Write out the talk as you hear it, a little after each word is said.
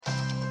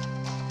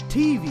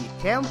TV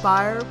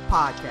Campfire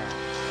Podcast.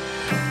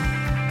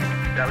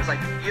 I was like,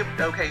 yep,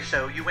 okay,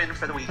 so you win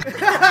for the week.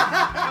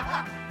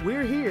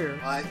 We're here.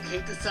 I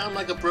hate to sound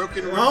like a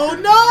broken record. Oh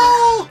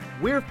no!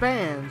 We're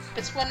fans.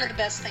 It's one of the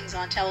best things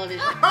on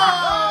television.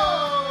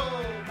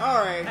 Oh!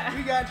 Alright,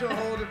 we got you a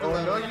whole different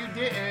level. No, you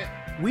didn't.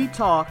 We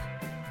talk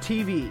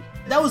TV.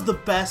 That was the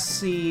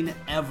best scene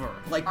ever.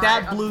 Like,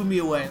 that blew me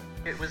away.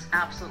 It was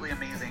absolutely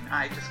amazing.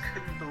 I just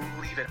couldn't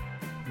believe it.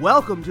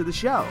 Welcome to the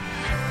show.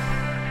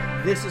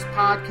 This is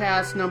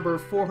podcast number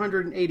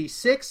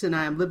 486, and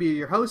I am Libya,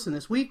 your host, and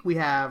this week we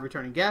have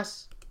returning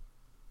guests.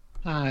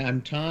 Hi,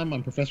 I'm Tom.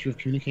 I'm Professor of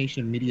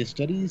Communication and Media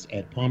Studies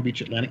at Palm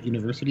Beach Atlantic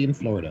University in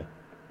Florida.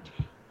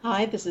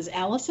 Hi, this is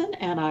Allison,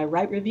 and I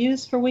write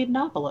reviews for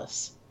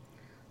Whedonopolis.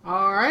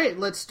 All right,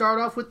 let's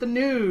start off with the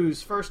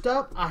news. First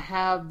up, I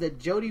have that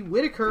Jodie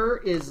Whittaker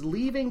is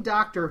leaving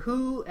Doctor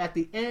Who at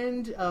the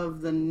end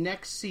of the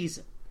next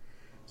season.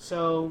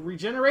 So,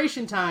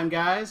 regeneration time,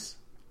 guys.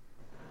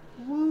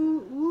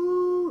 Woo,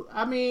 woo.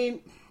 I mean,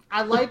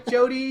 I like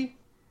Jodie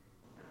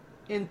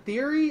in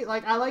theory.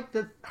 Like, I like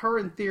her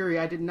in theory.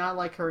 I did not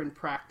like her in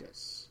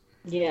practice.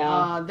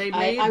 Yeah. They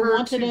made her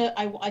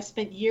I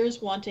spent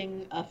years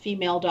wanting a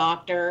female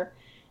doctor,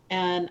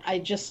 and I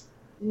just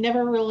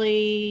never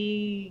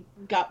really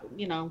got.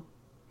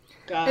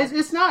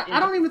 It's not. I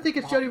don't even think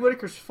it's Jodie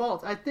Whittaker's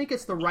fault. I think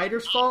it's the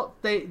writer's fault.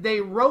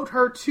 They wrote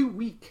her too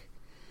weak.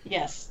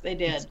 Yes, they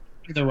did.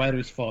 It's the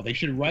writer's fault. They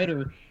should write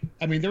her.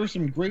 I mean, there were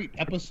some great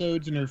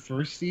episodes in her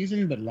first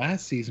season, but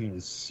last season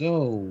was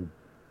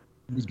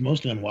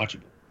mostly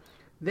unwatchable.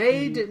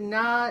 They did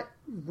not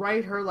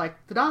write her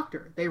like the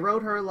Doctor. They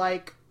wrote her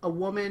like a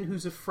woman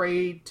who's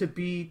afraid to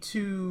be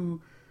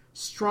too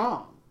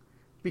strong,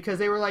 because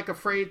they were like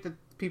afraid that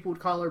people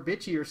would call her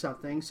bitchy or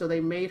something. So they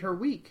made her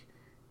weak,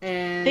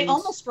 and they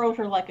almost wrote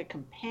her like a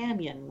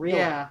companion, really.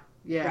 Yeah.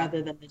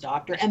 Rather than the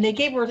Doctor. And they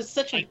gave her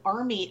such an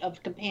army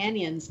of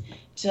companions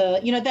to,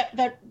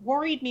 that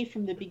worried me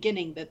from the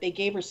beginning, that they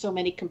gave her so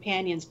many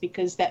companions,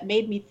 because that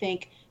made me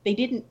think they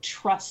didn't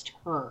trust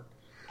her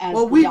as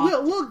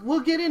we'll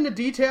get into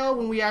detail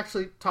when we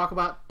actually talk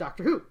about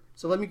Doctor Who.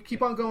 So let me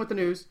keep on going with the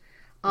news.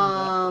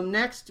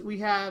 Next, we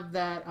have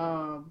that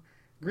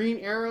Green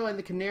Arrow and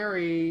the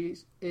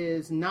Canaries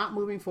is not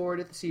moving forward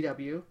at the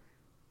CW.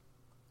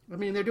 I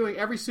mean, they're doing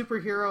every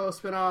superhero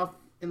spinoff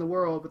in the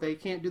world, but they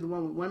can't do the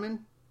one with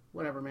women.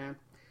 Whatever, man.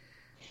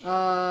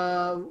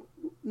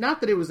 Not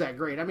that it was that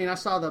great. I mean, I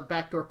saw the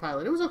backdoor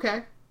pilot. It was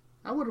okay.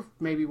 I would have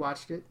maybe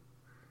watched it.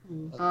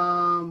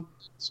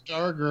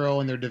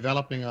 Stargirl, and they're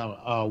developing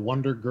a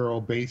Wonder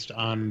Girl based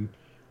on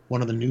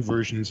one of the new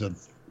versions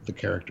of the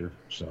character.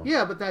 So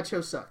yeah, but that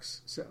show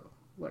sucks. So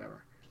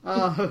whatever.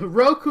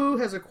 Roku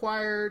has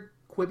acquired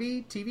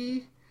Quibi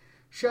TV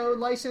show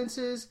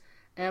licenses.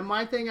 And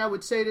my thing I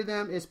would say to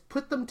them is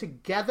put them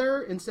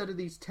together instead of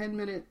these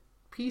 10-minute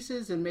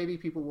pieces, and maybe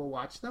people will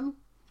watch them.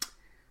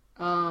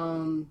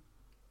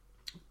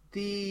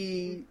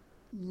 The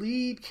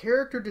lead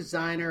character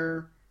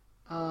designer,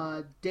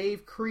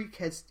 Dave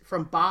Creek,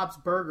 from Bob's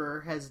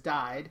Burger, has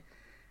died.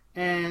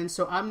 And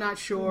so I'm not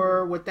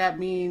sure what that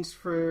means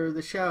for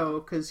the show,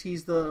 because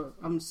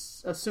I'm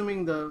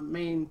assuming the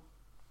main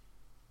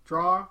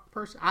draw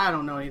person. I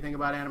don't know anything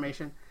about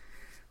animation.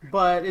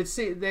 But it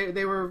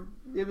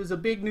was a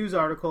big news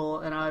article,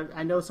 and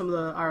I know some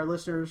of our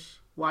listeners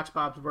watch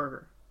Bob's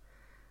Burger.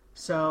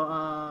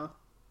 So,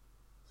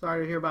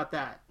 sorry to hear about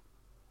that.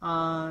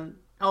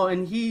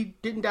 And he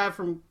didn't die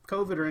from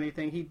COVID or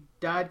anything. He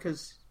died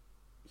because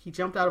he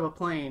jumped out of a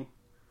plane.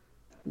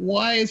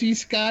 Why is he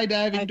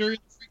skydiving during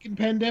the freaking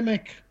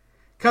pandemic?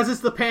 Because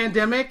it's the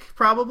pandemic,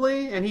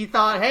 probably, and he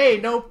thought, hey,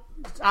 nope,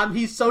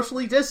 he's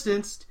socially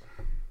distanced.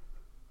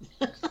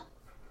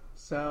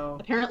 So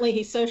apparently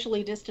he's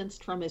socially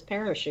distanced from his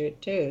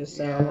parachute too.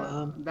 So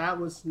yeah, that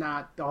was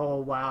not. Oh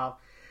wow,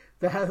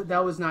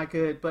 that was not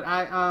good. But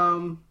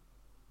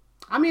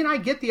I mean, I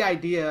get the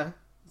idea.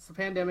 It's the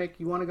pandemic.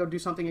 You want to go do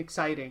something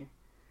exciting.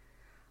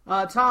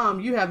 Tom,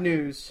 you have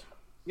news.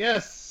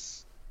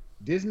 Yes,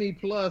 Disney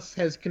Plus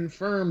has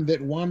confirmed that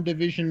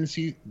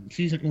WandaVision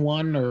season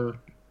 1, or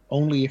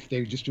only if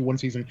they just do one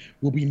season,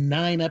 will be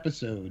 9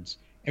 episodes.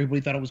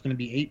 Everybody thought it was going to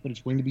be 8, but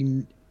it's going to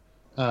be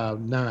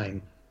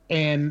 9.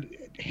 And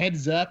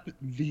heads up,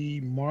 the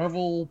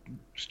Marvel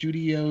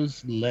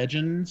Studios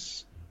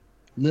Legends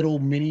little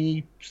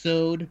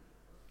mini-sode.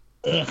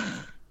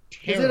 Ugh.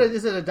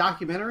 Is it a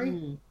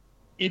documentary?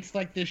 It's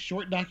like this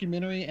short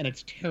documentary, and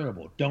it's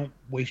terrible. Don't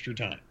waste your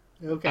time.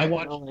 Okay.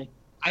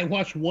 I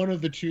watched one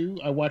of the two.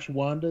 I watched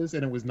Wanda's,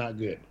 and it was not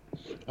good.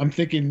 I'm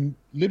thinking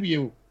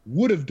Libya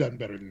would have done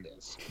better than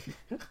this.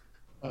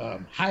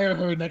 Hire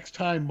her next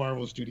time,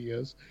 Marvel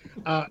Studios.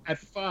 At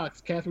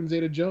Fox, Catherine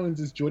Zeta-Jones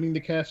is joining the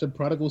cast of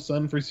Prodigal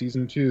Son for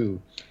Season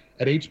 2.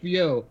 At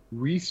HBO,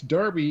 Rhys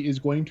Darby is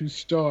going to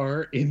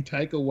star in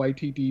Taika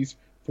Waititi's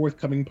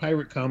forthcoming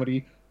pirate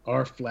comedy,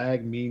 Our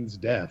Flag Means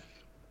Death.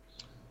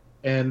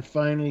 And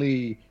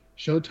finally,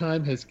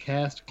 Showtime has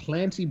cast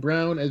Clancy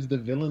Brown as the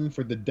villain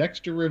for the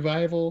Dexter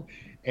revival.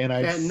 And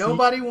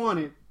nobody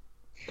wanted.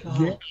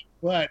 Yeah,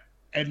 but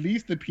at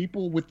least the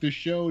people with the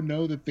show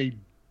know that they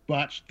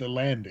botched the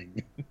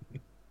landing.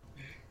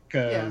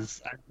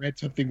 Because I read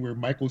something where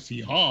Michael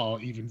C. Hall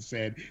even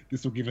said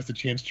this will give us a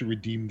chance to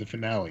redeem the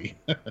finale.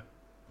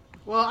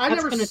 Well,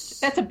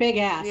 that's a big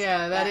ask.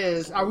 Yeah, that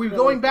is. Are we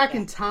going back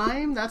in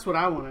time? That's what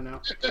I want to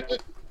know.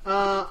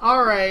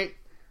 All right.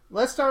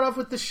 Let's start off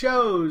with the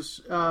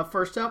shows.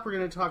 First up, we're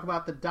going to talk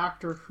about the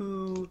Doctor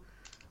Who.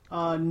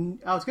 I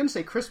was going to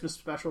say Christmas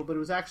special, but it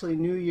was actually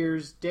New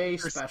Year's Day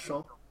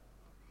special.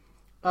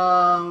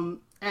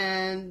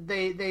 And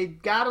they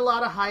got a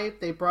lot of hype.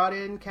 They brought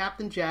in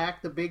Captain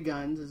Jack, the big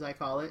guns, as I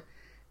call it.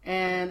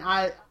 And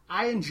I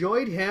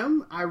enjoyed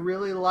him. I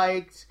really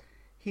liked...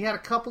 He had a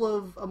couple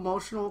of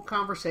emotional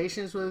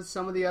conversations with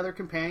some of the other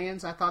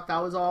companions. I thought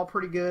that was all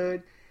pretty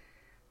good.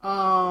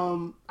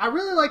 I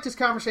really liked his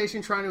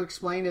conversation trying to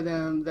explain to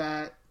them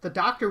that the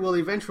Doctor will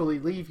eventually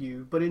leave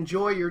you, but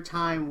enjoy your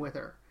time with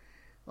her.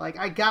 Like,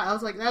 I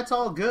was like, that's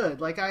all good.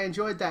 Like, I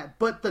enjoyed that.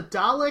 But the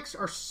Daleks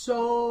are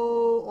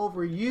so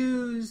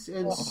overused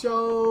and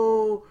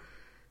so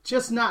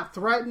just not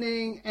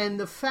threatening. And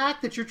the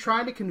fact that you're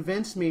trying to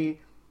convince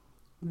me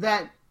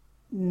that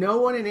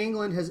no one in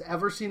England has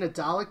ever seen a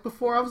Dalek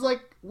before, I was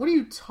like, what are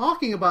you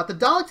talking about? The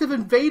Daleks have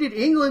invaded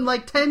England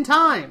like 10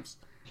 times.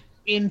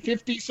 In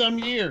 50-some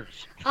years.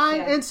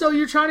 And so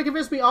you're trying to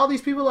convince me all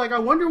these people, like, I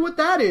wonder what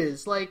that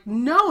is. Like,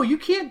 no, you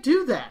can't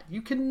do that.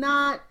 You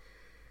can't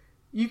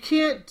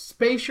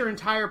space your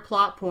entire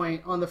plot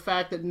point on the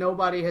fact that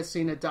nobody has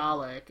seen a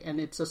Dalek and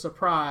it's a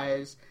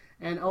surprise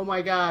and oh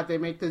my god, they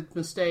make the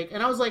mistake.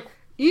 And I was like,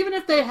 even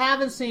if they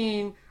haven't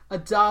seen a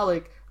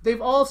Dalek,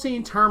 they've all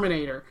seen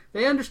Terminator.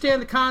 They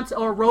understand the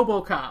concept, or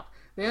RoboCop.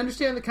 They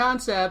understand the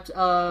concept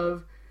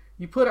of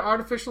you put an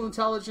artificial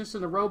intelligence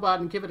in a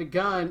robot and give it a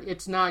gun,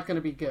 it's not going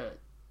to be good.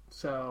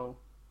 So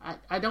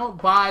I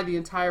don't buy the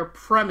entire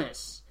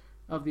premise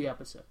of the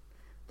episode.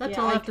 That's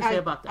all I have to say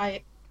about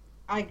that.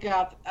 I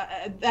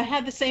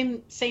had the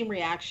same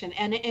reaction,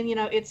 and you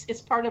know,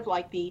 it's part of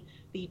like the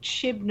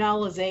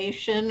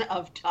Chibnallization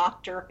of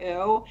Doctor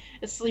Who.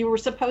 You were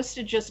supposed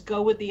to just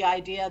go with the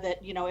idea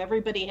that, you know,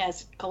 everybody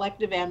has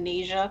collective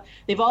amnesia.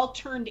 They've all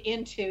turned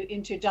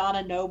into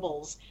Donna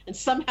Nobles, and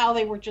somehow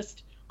they were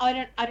just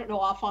I don't know,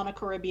 off on a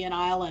Caribbean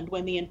island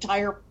when the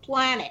entire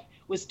planet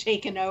was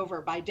taken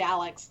over by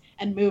Daleks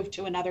and moved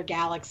to another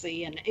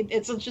galaxy, and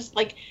it's just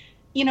like,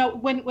 you know,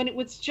 when it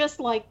was just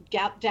like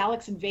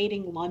Daleks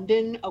invading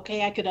London,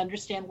 okay, I could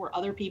understand where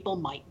other people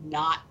might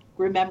not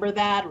remember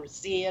that or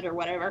see it or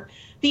whatever.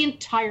 The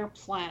entire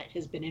planet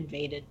has been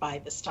invaded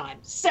by this time,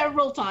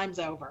 several times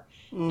over.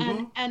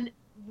 Mm-hmm. And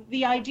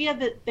the idea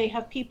that they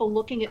have people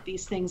looking at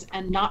these things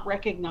and not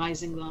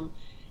recognizing them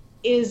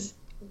is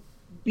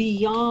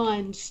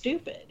beyond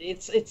stupid.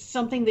 It's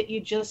something that you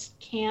just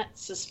can't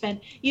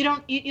suspend. You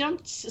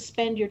don't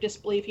suspend your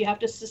disbelief. You have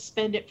to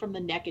suspend it from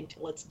the neck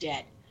until it's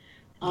dead.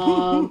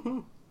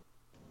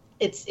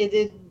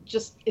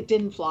 It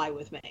didn't fly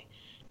with me.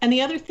 And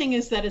the other thing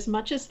is that as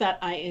much as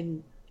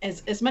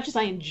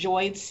I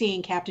enjoyed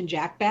seeing Captain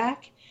Jack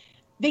back,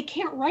 they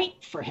can't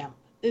write for him.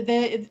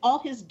 All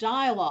his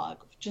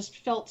dialogue just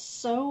felt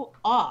so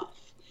off.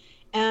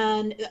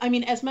 And I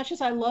mean, as much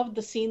as I loved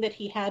the scene that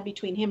he had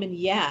between him and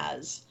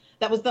Yaz,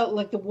 that was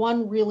the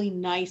one really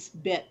nice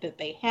bit that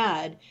they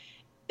had.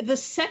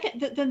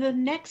 The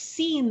next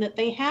scene that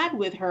they had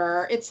with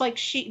her, it's like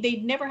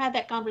they'd never had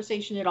that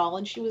conversation at all,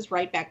 and she was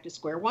right back to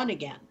square one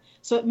again.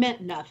 So it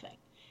meant nothing.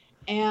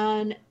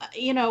 And,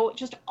 you know,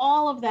 just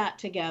all of that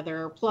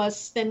together,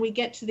 plus then we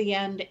get to the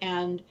end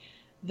and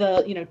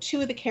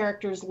two of the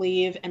characters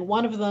leave, and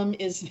one of them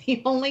is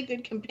the only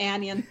good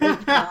companion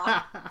they've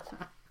got,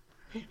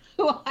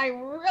 who I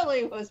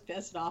really was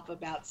pissed off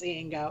about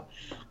seeing go.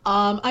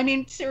 I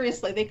mean,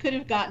 seriously, they could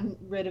have gotten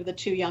rid of the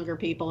two younger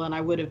people and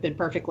I would have been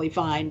perfectly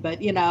fine.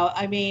 But, you know,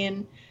 I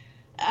mean,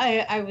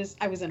 I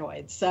was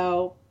annoyed.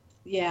 So,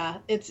 yeah,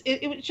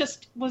 it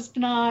just was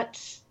not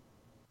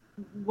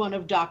one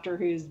of Doctor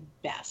Who's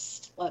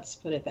best. Let's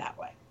put it that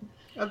way.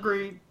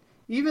 Agreed.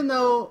 Even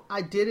though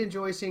I did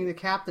enjoy seeing the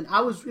captain,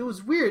 it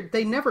was weird.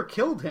 They never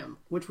killed him,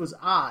 which was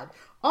odd.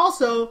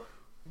 Also,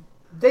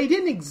 they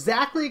didn't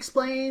exactly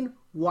explain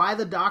why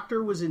the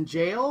Doctor was in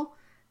jail.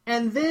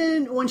 And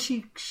then when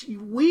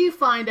we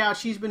find out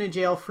she's been in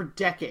jail for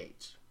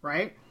decades,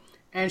 right?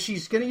 And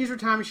she's going to use her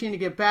time machine to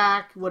get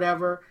back,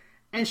 whatever.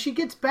 And she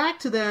gets back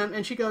to them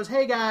and she goes,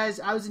 hey guys,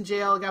 I was in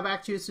jail. I got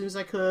back to you as soon as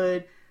I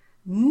could.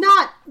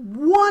 Not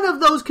one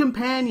of those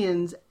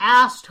companions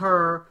asked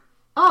her,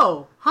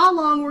 oh, how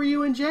long were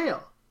you in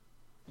jail?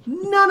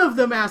 None of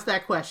them asked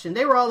that question.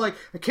 They were all like,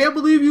 I can't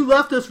believe you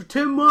left us for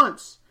 10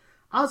 months.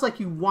 I was like,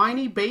 you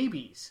whiny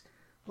babies.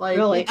 Like,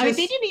 really? I mean,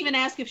 they didn't even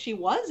ask if she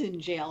was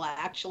in jail,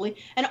 actually.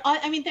 And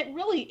I mean, that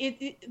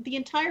really, the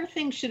entire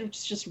thing should have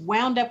just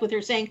wound up with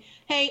her saying,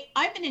 hey,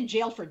 I've been in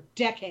jail for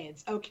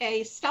decades,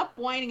 okay? Stop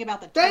whining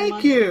about the 10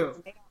 months.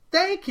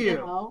 Thank you. You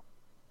know?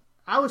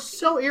 I was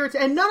so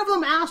irritated. And none of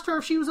them asked her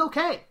if she was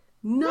okay.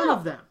 None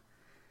of them.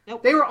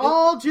 Nope. They were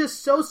all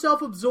just so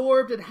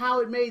self-absorbed in how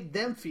it made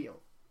them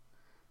feel.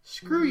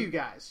 Screw you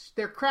guys.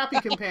 They're crappy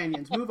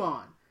companions. Move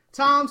on.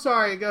 Tom,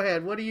 sorry, go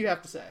ahead. What do you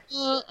have to say?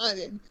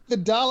 The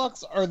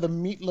Daleks are the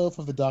meatloaf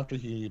of the Doctor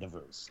Who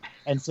universe,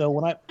 and so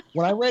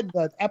when I read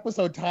the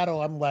episode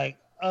title, I'm like,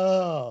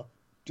 oh,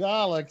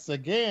 Daleks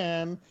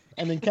again,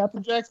 and then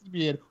Captain Jackson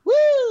being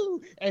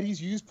woo, and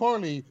he's used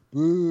poorly,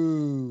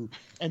 boo,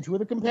 and two of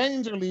the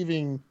companions are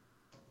leaving,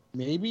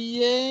 maybe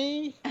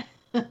yay.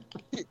 I'm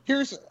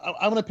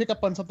going to pick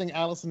up on something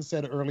Allison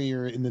said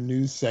earlier in the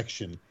news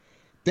section.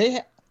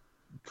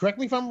 Correct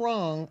me if I'm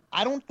wrong,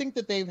 I don't think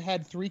that they've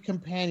had 3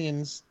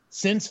 companions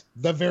since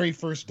the very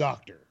first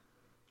Doctor.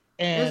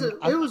 And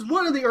it was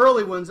one of the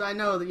early ones. I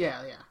know that.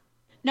 Yeah.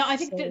 No, I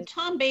think that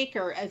Tom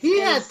Baker. He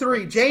had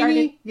 3.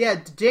 Jamie,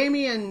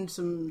 Jamie, and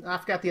some. I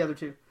forgot the other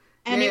 2.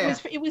 And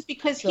it was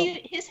because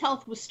his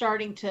health was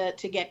starting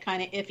to get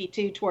kind of iffy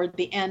too toward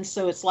the end.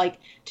 So it's like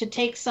to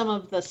take some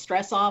of the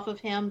stress off of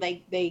him,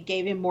 they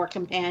gave him more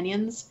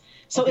companions.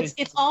 So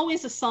it's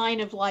always a sign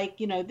of like,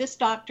 this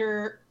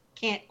Doctor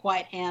can't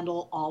quite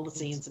handle all the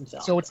scenes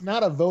himself. So it's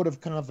not a vote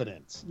of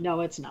confidence.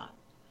 No, it's not.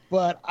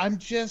 But I'm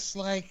just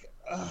like,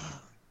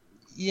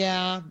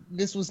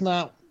 this was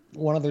not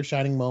one of their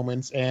shining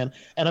moments. And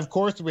of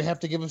course, we have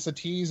to give us a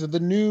tease of the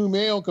new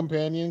male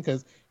companion,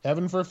 because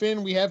heaven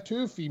forfend, we have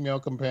 2 female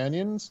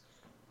companions,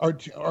 or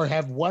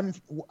have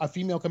a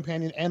female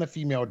companion and a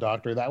female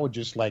Doctor. That would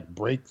just like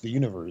break the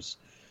universe.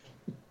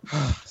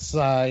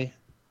 Sigh.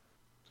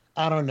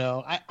 I don't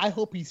know. I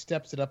hope he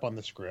steps it up on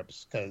the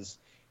scripts, because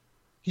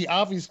he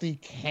obviously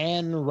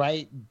can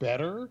write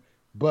better,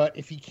 but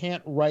if he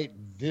can't write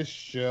this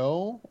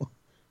show,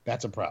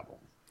 that's a problem.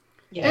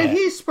 Yeah. And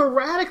he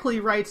sporadically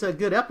writes a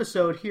good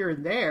episode here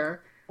and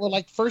there. Well,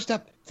 like first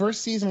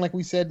season, like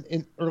we said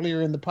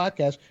earlier in the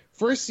podcast,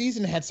 first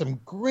season had some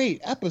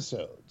great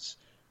episodes,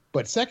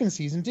 but second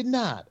season did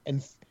not.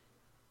 And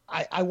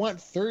I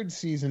want third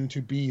season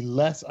to be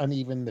less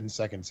uneven than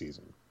second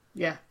season.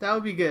 Yeah, that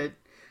would be good.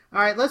 All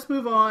right, let's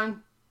move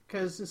on,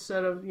 because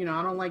instead of, I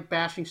don't like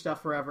bashing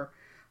stuff forever.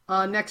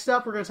 Next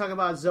up, we're going to talk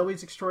about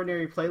Zoe's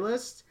Extraordinary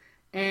Playlist.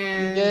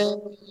 And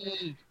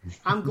yay.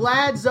 I'm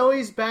glad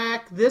Zoe's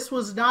back. This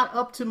was not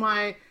up to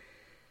my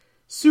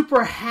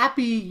super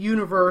happy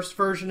universe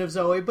version of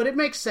Zoe, but it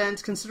makes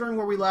sense considering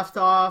where we left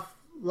off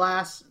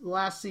last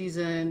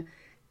season.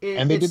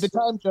 And they did the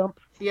time jump.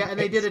 Yeah, and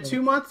they did a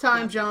 2-month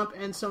time jump,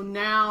 and so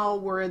now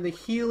we're in the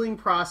healing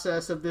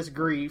process of this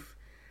grief,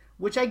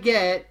 which I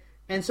get.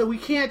 And so we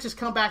can't just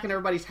come back and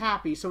everybody's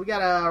happy. So we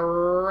gotta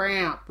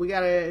ramp. We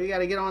gotta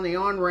get on the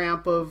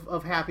on-ramp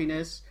of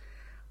happiness.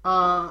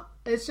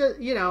 It's just,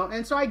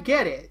 and so I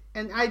get it.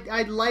 And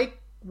I like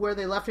where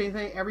they left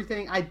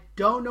everything. I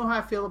don't know how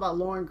I feel about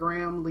Lauren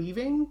Graham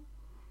leaving.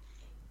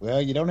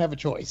 Well, you don't have a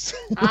choice.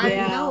 I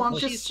know, I'm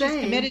just saying.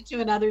 She's committed to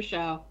another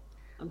show.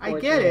 I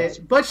get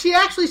it. But she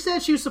actually said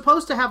she was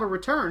supposed to have a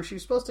return. She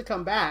was supposed to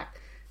come back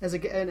as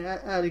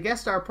a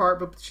guest star part,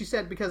 but she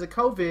said because of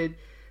COVID,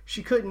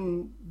 she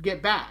couldn't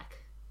get back.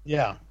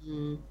 Yeah.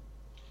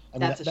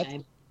 That's a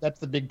shame. That's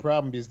the big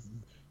problem, is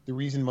the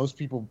reason most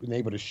people have been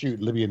able to shoot,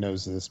 Libya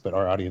knows this, but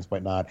our audience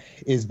might not,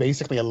 is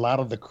basically a lot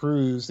of the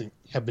crews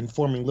have been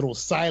forming little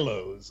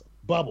silos,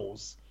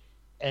 bubbles.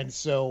 And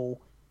so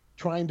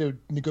trying to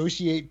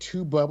negotiate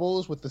 2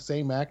 bubbles with the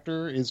same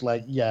actor is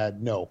like,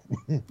 no.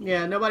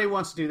 Yeah, nobody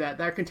wants to do that.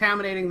 They're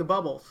contaminating the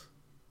bubbles.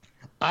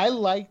 I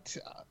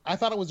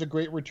thought it was a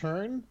great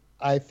return.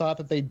 I thought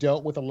that they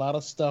dealt with a lot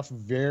of stuff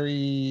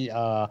very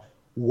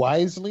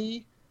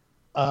wisely.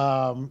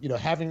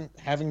 Having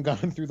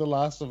gone through the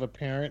loss of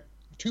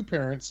 2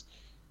 parents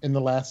in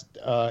the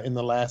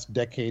last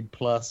decade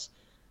plus,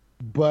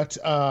 but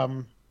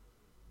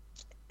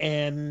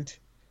and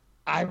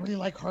I really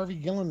like Harvey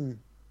Gillen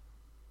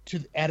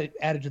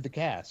added to the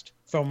cast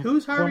from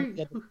who's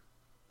Harvey?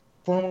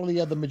 Formerly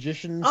of the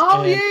Magicians.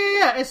 Oh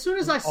yeah. As soon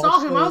as I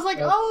saw him, I was like,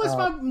 it's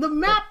the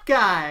map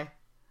guy.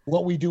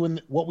 What we do in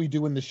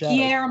the shadows.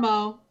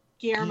 Guillermo.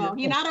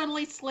 He not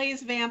only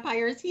slays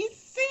vampires, he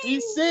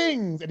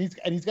sings. And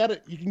he's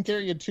got he can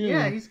carry a tune.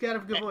 Yeah, he's got a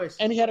good voice.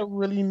 And he had a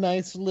really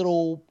nice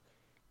little.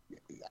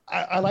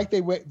 I like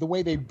the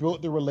way they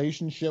built the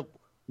relationship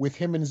with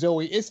him and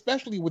Zoe,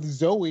 especially with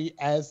Zoe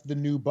as the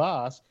new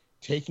boss,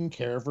 taking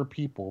care of her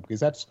people, because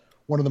that's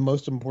one of the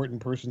most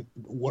important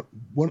one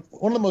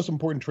of the most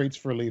important traits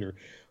for a leader.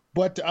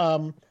 But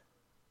I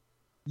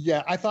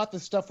thought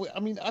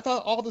I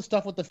thought all the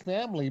stuff with the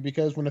family,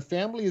 because when a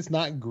family is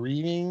not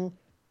grieving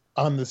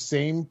on the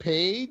same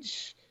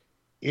page,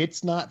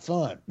 it's not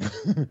fun.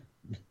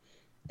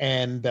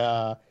 And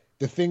the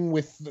thing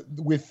with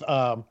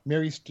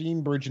Mary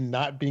Steenburgen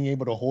not being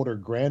able to hold her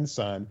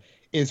grandson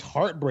is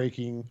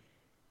heartbreaking.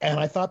 And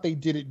I thought they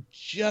did it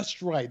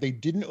just right. They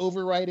didn't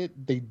overwrite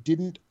it. They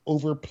didn't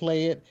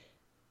overplay it.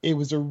 It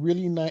was a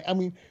really nice.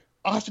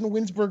 Austin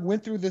Winsberg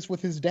went through this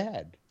with his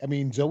dad.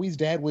 Zoe's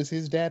dad was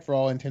his dad for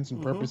all intents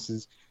and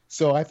purposes.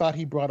 So I thought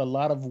he brought a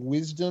lot of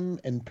wisdom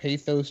and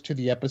pathos to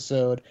the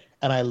episode,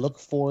 and I look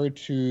forward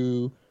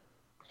to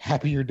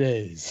happier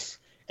days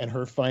and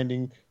her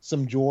finding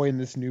some joy in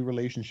this new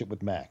relationship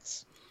with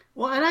Max.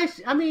 Well, and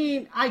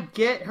I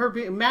get her.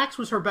 Max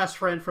was her best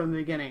friend from the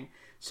beginning.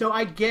 So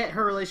I get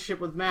her relationship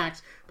with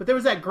Max, but there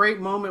was that great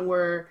moment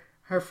where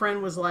her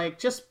friend was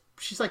like,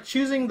 she's like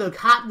choosing the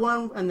hot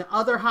one and the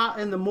other hot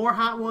and the more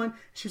hot one.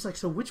 She was like,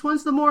 so which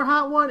one's the more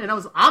hot one? And I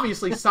was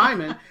obviously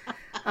Simon.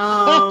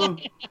 And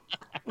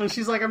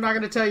she's like, I'm not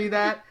going to tell you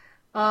that.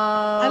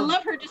 I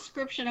love her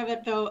description of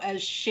it though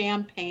as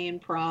champagne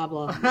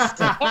problems.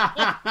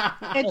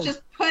 It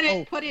just put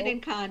it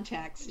in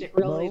context. It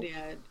really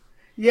did.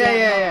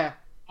 Yeah.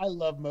 I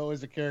love Mo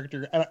as a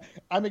character. And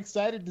I'm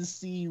excited to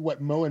see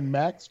what Mo and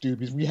Max do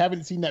because we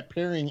haven't seen that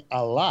pairing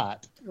a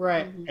lot.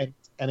 Right.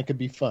 And it could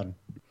be fun.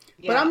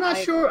 But I'm not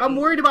sure. I'm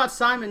worried about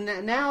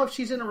Simon. Now if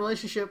she's in a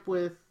relationship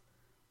with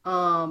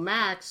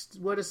Max,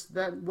 what is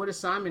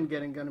Simon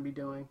going to be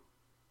doing?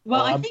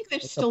 Well, I think they're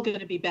still going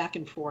to be back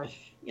and forth.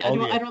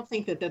 I don't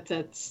think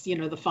that's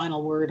the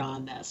final word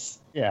on this.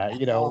 Yeah,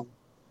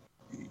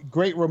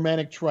 great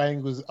romantic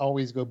triangles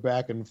always go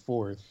back and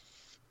forth.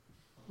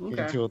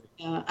 Okay.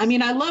 I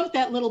mean, I love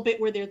that little bit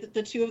where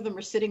the two of them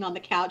are sitting on the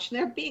couch and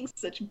they're being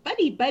such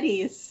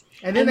buddies.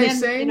 And then they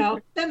sing.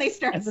 Then they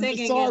start and then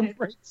singing. The song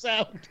breaks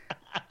out.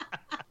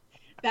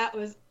 That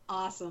was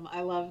awesome.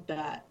 I loved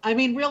that. I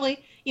mean,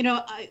 really,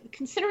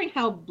 considering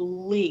how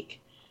bleak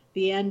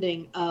the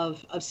ending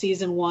of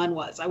season 1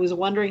 was, I was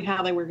wondering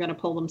how they were going to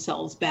pull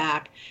themselves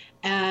back.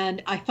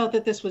 And I thought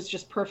that this was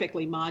just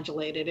perfectly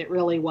modulated. It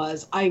really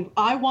was. I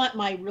want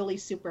my really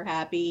super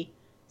happy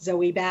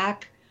Zoe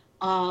back.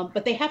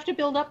 But they have to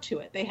build up to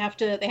it. They have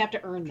to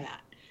earn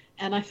that.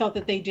 And I thought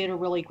that they did a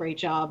really great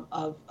job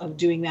of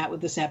doing that with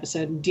this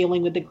episode and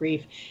dealing with the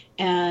grief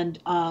and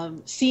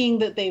seeing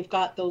that they've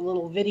got the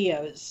little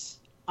videos.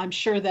 I'm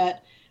sure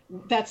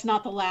that's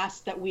not the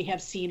last that we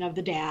have seen of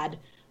the dad.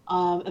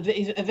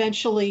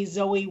 Eventually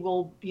Zoe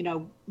will,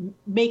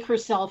 make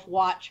herself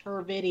watch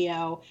her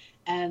video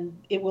and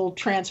it will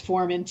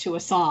transform into a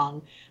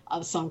song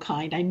of some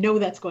kind. I know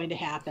that's going to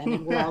happen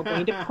and we're all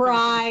going to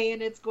cry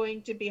and it's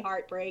going to be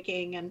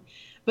heartbreaking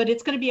but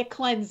it's going to be a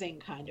cleansing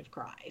kind of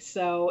cry.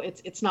 So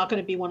it's not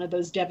going to be one of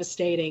those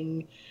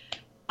devastating,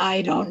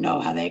 I don't know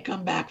how they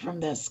come back from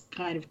this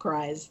kind of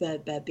cries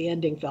that the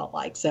ending felt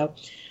like. So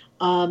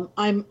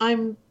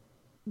I'm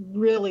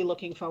really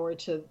looking forward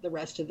to the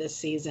rest of this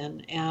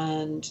season,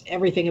 and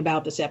everything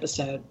about this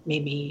episode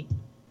made me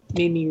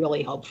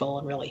really hopeful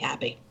and really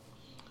happy.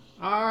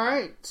 All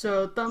right,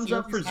 so thumbs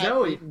up for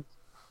Zoe.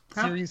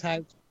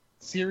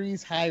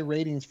 Series high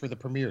ratings for the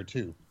premiere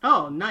too.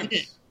 Oh,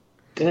 nice.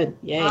 Good.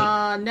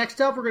 Yay. Next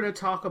up, we're going to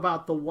talk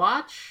about The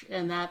Watch,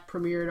 and that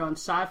premiered on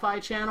Sci-Fi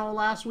Channel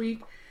last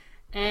week,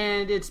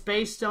 and it's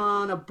based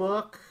on a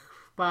book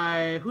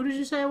by, who did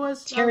you say it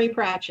was? Terry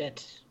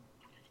Pratchett.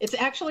 It's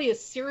actually a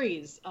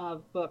series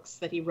of books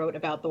that he wrote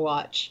about The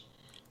Watch.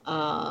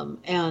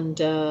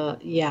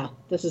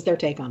 This is their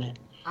take on it.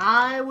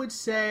 I would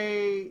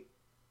say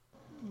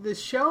the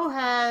show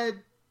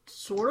had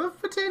sort of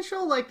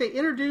potential. Like, they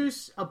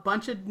introduce a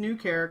bunch of new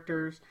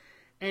characters,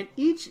 and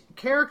each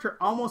character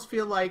almost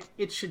feel like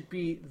it should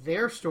be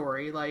their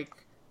story.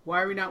 Like,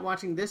 why are we not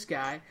watching this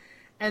guy?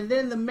 And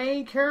then the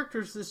main character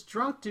is this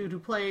drunk dude who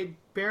played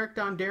Beric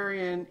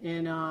Dondarrion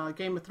in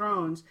Game of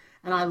Thrones.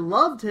 And I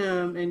loved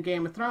him in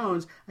Game of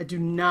Thrones. I do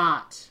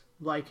not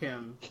like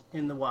him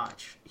in The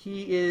Watch.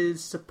 He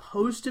is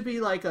supposed to be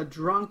like a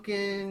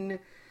drunken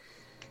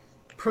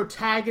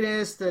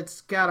protagonist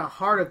that's got a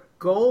heart of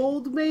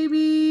gold,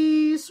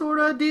 maybe, sort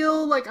of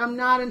deal. Like, I'm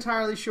not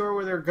entirely sure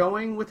where they're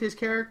going with his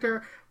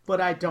character,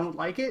 but I don't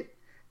like it.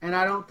 And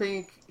I don't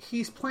think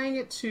he's playing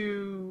it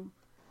to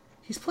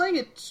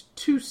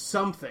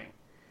something.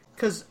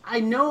 Because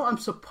I know I'm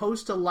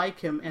supposed to like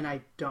him, and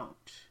I don't.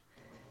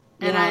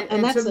 And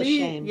that's to a me,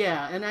 shame.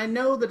 Yeah, and I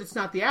know that it's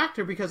not the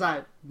actor because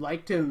I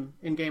liked him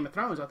in Game of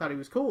Thrones. I thought he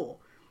was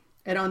cool.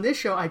 And on this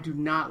show, I do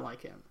not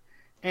like him.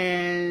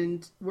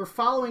 And we're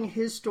following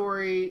his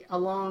story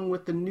along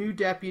with the new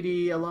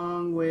deputy,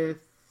 along with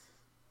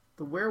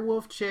the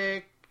werewolf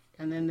chick,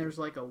 and then there's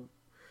like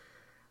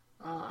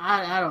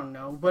I don't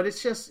know, but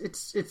it's just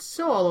it's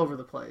so all over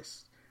the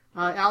place.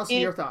 Allison,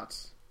 your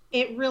thoughts?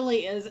 It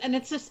really is, and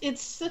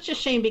it's such a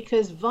shame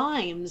because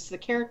Vimes, the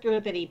character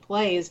that he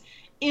plays,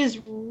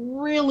 is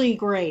really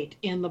great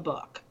in the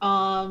book.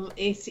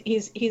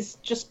 He's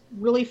just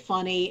really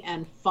funny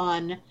and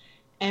fun,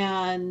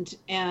 and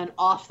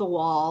off the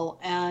wall,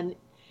 and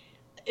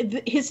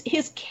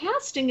his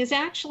casting is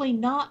actually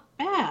not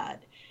bad.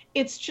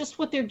 It's just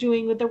what they're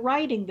doing with the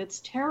writing that's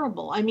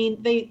terrible. I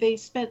mean, they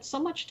spent so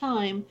much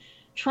time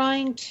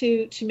trying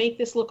to make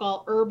this look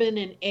all urban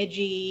and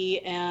edgy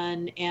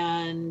and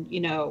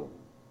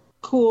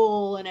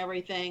cool and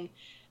everything,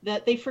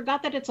 that they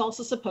forgot that it's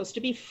also supposed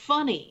to be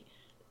funny.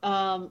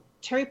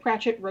 Terry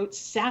Pratchett wrote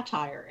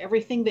satire.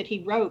 Everything that he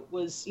wrote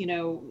was,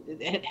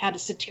 it had a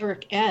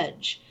satiric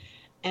edge.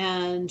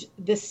 And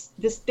this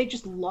they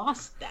just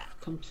lost that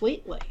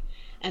completely.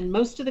 And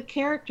most of the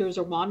characters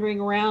are wandering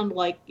around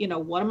like,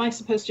 what am I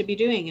supposed to be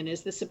doing? And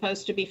is this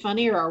supposed to be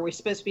funny, or are we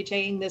supposed to be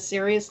taking this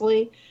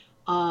seriously?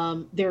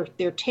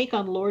 Their take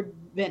on Lord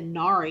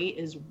Vetinari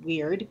is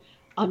weird.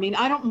 I mean,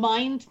 I don't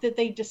mind that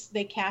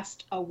they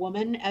cast a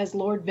woman as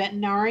Lord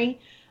Vetinari.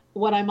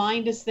 what I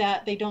mind is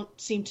that they don't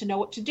seem to know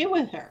what to do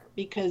with her,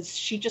 because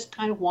she just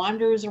kind of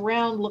wanders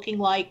around looking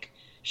like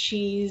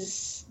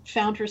she's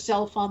found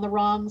herself on the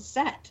wrong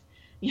set.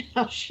 You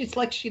know, she's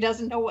like, she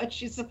doesn't know what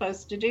she's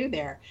supposed to do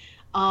there.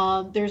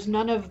 There's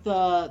none of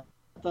the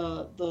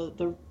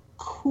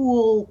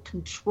cool,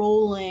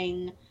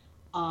 controlling,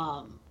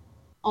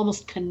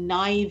 almost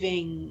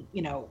conniving,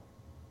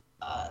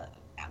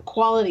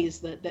 qualities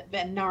that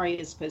Vetinari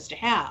is supposed to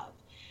have.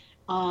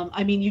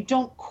 I mean, you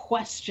don't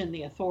question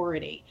the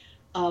authority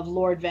of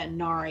Lord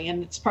Vetinari,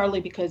 and it's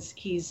partly because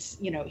he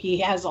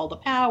has all the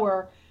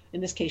power. In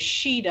this case,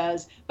 she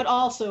does, but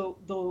also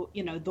the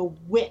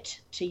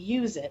wit to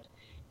use it,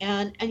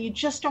 and you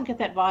just don't get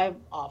that vibe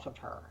off of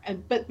her.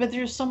 But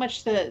there's so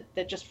much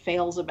that just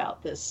fails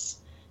about this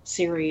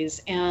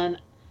series.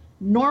 And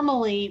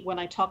normally, when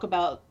I talk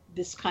about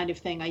this kind of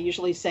thing, I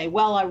usually say,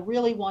 well, I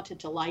really wanted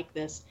to like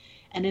this,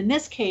 and in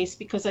this case,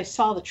 because I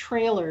saw the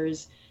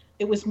trailers,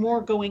 it was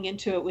more going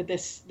into it with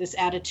this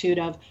attitude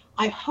of,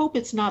 I hope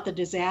it's not the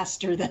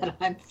disaster that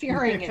I'm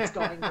fearing it's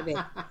going to be.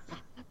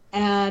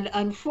 And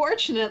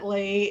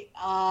unfortunately,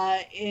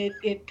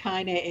 it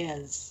kind of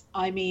is.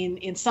 I mean,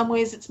 in some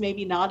ways, it's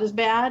maybe not as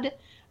bad,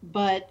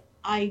 but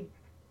I'm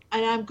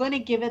going to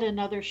give it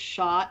another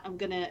shot. I'm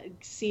going to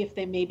see if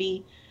they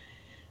maybe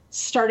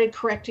started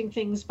correcting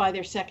things by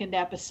their second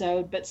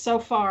episode. But so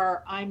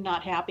far, I'm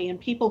not happy. And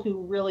people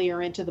who really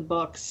are into the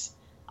books,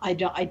 I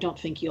don't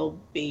think you'll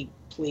be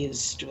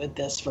pleased with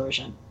this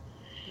version.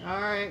 All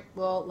right.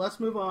 Well, let's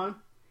move on.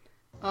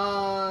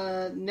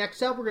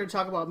 Next up, we're going to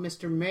talk about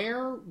Mr.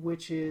 Mayor,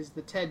 which is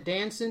the Ted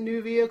Danson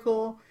new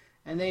vehicle,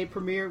 and they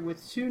premiered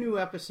with 2 new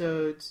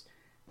episodes,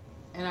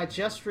 and I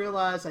just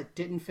realized I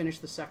didn't finish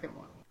the second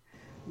one,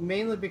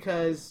 mainly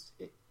because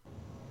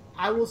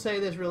I will say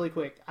this really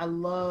quick. I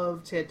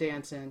love Ted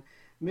Danson.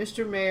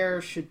 Mr.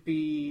 Mayor should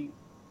be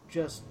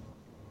just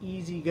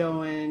easy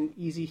going,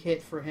 easy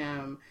hit for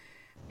him,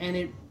 and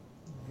it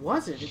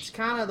wasn't. It's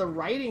kind of, the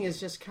writing is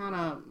just kind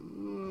of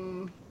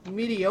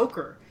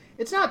mediocre.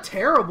 It's not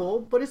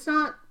terrible, but it's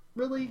not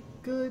really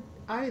good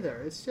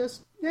either. It's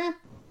just,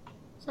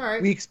 it's all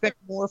right. We expect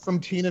more from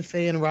Tina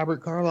Fey and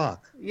Robert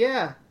Carlock.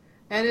 Yeah,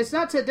 and it's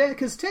not Ted Danson,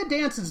 because Ted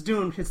Danson's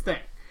doing his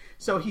thing.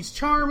 So he's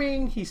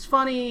charming, he's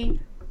funny,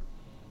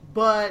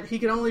 but he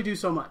can only do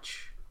so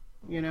much,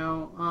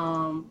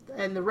 And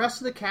the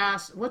rest of the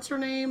cast, what's her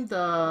name?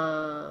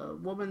 The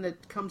woman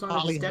that comes on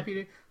as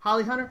deputy,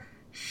 Holly Hunter.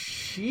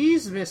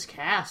 She's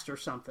miscast or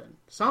something.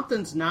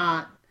 Something's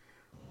not.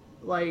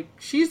 Like,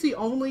 she's the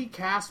only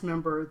cast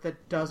member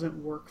that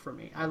doesn't work for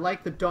me. I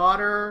like the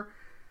daughter.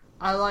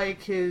 I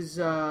like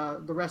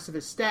the rest of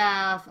his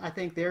staff. I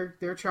think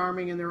they're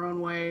charming in their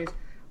own ways.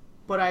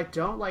 But I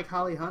don't like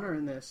Holly Hunter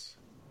in this.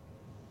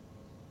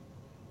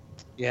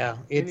 Yeah.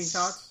 Any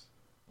thoughts?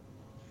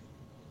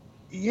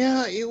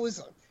 Yeah, it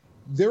was.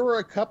 There were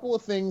a couple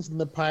of things in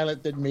the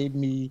pilot that made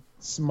me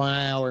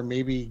smile or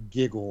maybe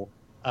giggle.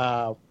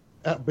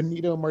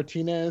 Benito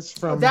Martinez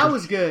from... That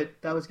was good.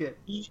 That was good.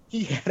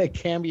 He had a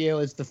cameo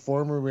as the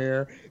former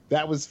mayor.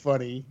 That was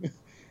funny.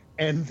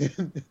 And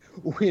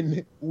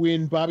then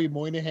when Bobby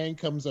Moynihan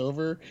comes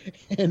over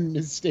and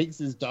mistakes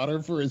his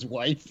daughter for his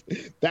wife,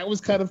 that was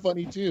kind of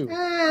funny too.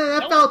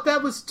 That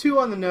was too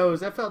on the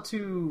nose. That felt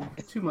too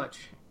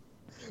much.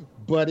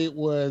 But it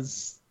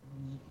was...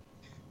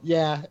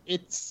 Yeah,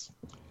 it's...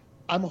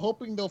 I'm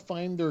hoping they'll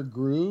find their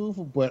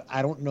groove, but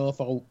I don't know if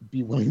I'll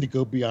be willing to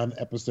go beyond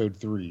episode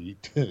 3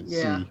 to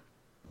see.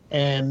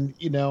 And,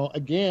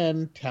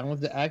 again,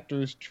 talented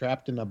actors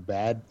trapped in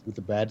with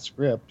a bad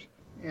script.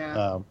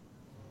 Yeah.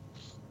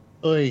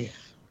 I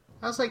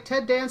was like,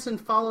 Ted Danson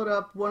followed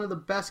up one of the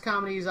best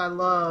comedies I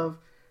love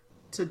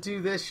to do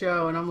this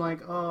show, and I'm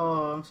like,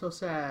 oh, I'm so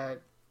sad.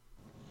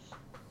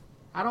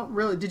 I don't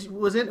really...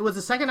 Was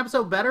the second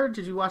episode better?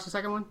 Did you watch the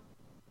second one?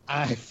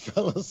 I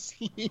fell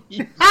asleep.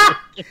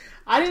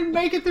 I didn't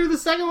make it through the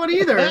second one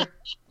either.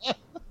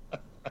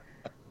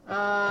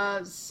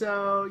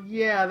 So,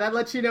 yeah, that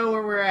lets you know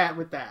where we're at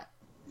with that.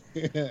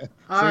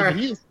 All right.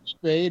 He is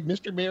made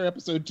Mr. Mayor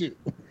episode 2.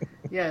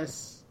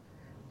 Yes.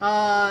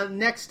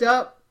 Next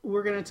up,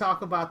 we're going to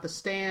talk about The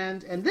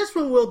Stand. And this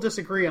one we'll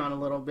disagree on a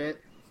little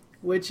bit,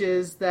 which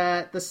is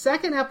that the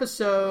second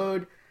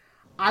episode,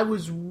 I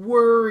was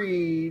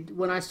worried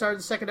when I started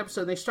the second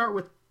episode. They start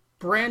with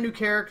brand new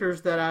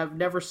characters that I've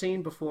never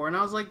seen before. And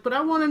I was like, but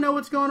I want to know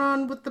what's going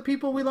on with the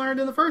people we learned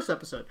in the first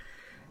episode.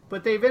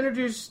 But they've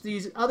introduced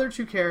these other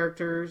 2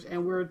 characters,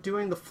 and we're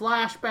doing the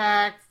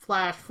flashback,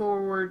 flash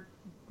forward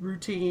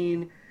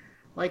routine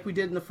like we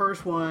did in the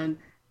first one.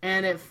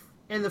 And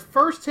in the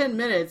first 10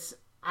 minutes,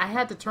 I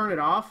had to turn it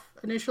off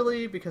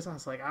initially because I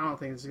was like, I don't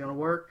think this is going to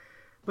work.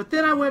 But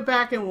then I went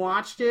back and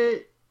watched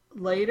it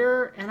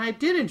later, and I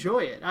did enjoy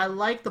it. I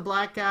like the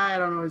black guy. I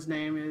don't know what his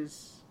name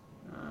is.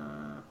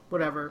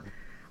 Whatever.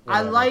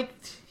 I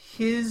liked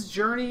his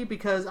journey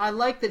because I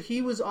liked that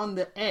he was on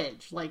the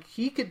edge. Like,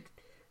 he could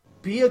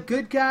be a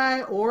good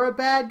guy or a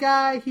bad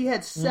guy. He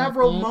had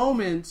several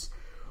moments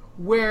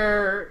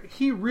where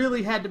he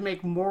really had to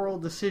make moral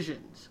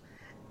decisions.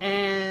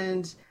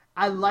 And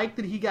I like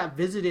that he got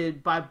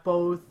visited by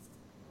both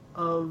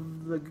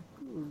of the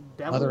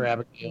devil. Mother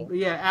Abigail.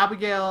 Yeah,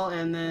 Abigail,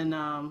 and then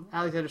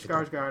Alexander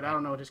Skarsgård. I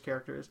don't know what his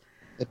character is.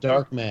 The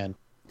Dark Man.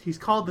 He's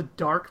called the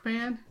Dark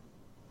Man?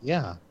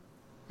 Yeah.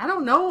 I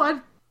don't know. I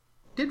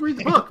did read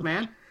the book,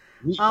 man.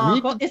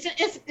 Well,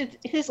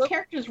 his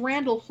character's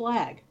Randall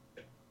Flagg.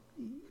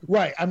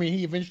 Right. I mean,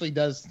 he eventually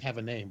does have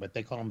a name, but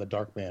they call him the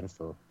Dark Man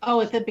for...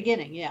 Oh, at the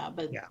beginning, yeah.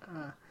 But Yeah.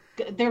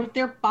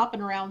 they're bopping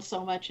around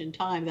so much in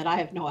time that I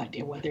have no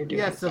idea what they're doing.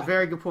 Yeah, it's a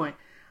very good point.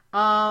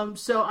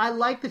 So I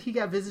like that he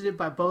got visited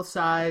by both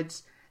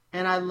sides,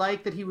 and I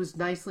like that he was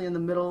nicely in the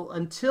middle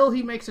until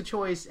he makes a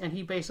choice and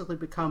he basically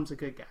becomes a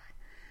good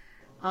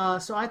guy.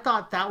 So I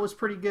thought that was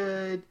pretty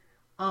good.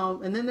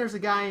 And then there's a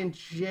guy in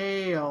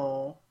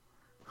jail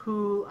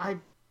who I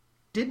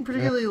didn't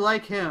particularly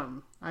like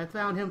him. I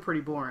found him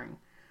pretty boring.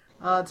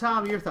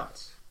 Tom, your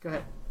thoughts? Go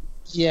ahead.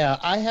 Yeah,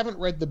 I haven't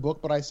read the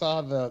book, but I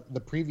saw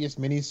the previous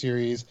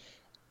miniseries.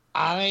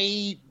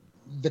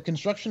 The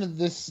construction of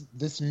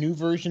this new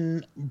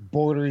version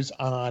borders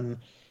on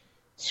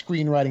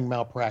screenwriting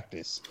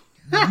malpractice.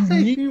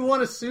 You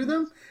want to sue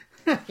them?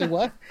 Say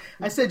what?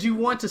 I said you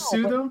want to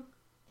sue them?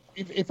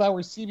 If I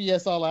were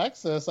CBS All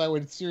Access, I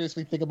would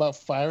seriously think about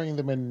firing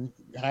them and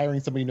hiring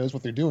somebody who knows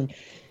what they're doing.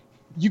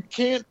 You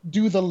can't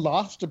do the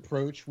Lost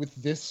approach with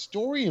this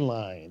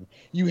storyline.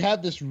 You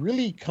have this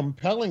really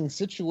compelling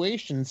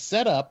situation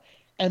set up,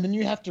 and then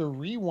you have to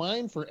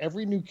rewind for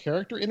every new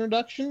character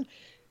introduction.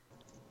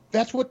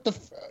 That's what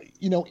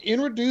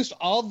introduce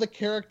all the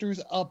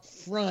characters up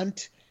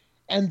front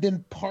and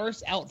then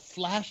parse out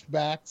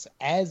flashbacks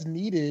as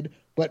needed,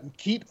 but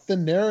keep the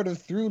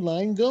narrative through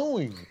line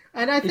going.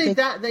 And I think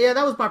that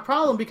was my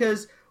problem,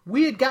 because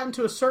we had gotten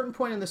to a certain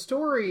point in the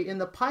story in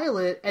the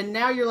pilot, and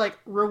now you're like,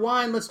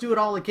 rewind, let's do it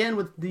all again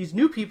with these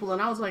new people.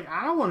 And I was like,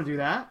 I don't want to do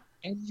that.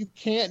 And you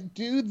can't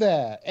do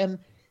that. And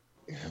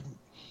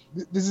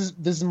this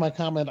is my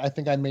comment I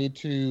think I made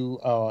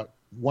to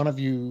one of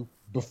you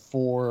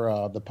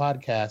before the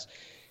podcast.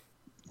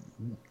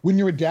 When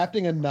you're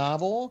adapting a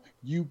novel,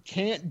 you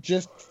can't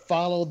just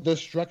follow the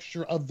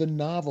structure of the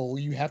novel.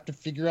 You have to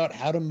figure out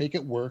how to make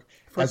it work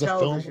as a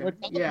film or a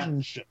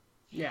television show.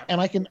 Yeah.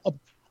 And I can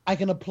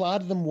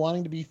applaud them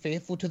wanting to be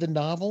faithful to the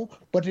novel,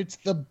 but it's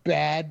the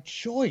bad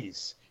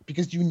choice,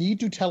 because you need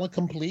to tell a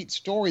complete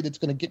story that's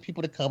going to get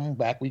people to come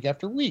back week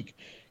after week.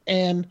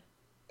 And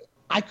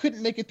I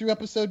couldn't make it through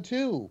episode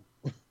 2.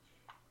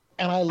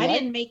 And I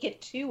didn't make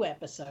it to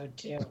episode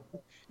 2.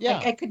 Yeah.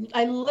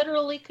 I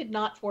literally could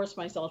not force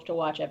myself to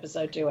watch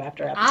episode 2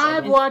 after episode.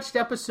 I've watched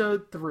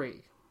episode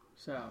 3.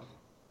 So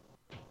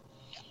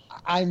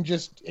I'm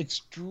just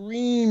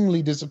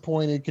extremely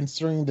disappointed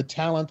considering the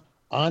talent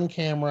on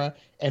camera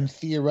and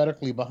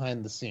theoretically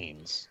behind the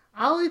scenes.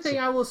 The only thing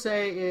I will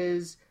say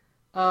is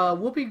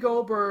Whoopi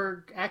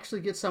Goldberg actually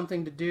gets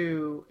something to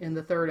do in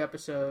the 3rd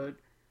episode.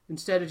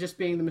 Instead of just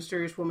being the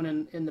mysterious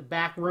woman in the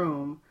back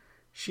room,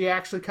 she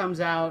actually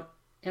comes out,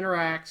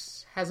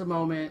 interacts, has a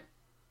moment,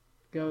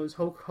 goes,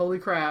 holy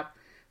crap.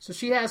 So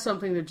she has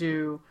something to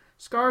do.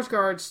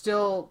 Skarsgård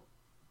still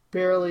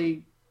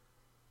barely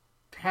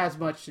has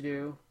much to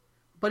do,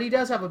 but he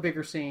does have a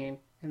bigger scene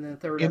in the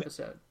 3rd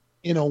episode.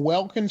 In a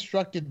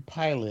well-constructed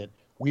pilot,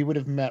 we would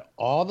have met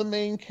all the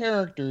main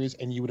characters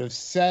and you would have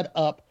set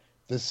up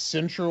the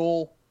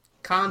central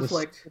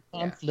conflict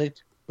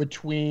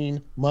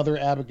between Mother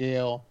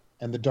Abigail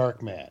and the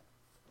Dark Man.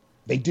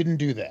 They didn't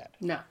do that.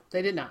 No,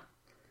 they did not.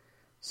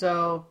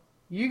 So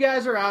you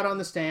guys are out on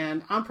the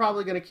stand. I'm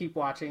probably going to keep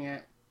watching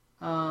it.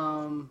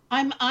 I'm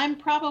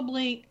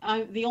probably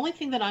the only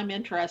thing that I'm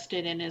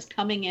interested in is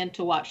coming in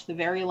to watch the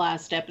very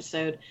last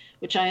episode,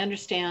 which I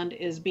understand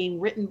is being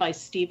written by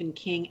Stephen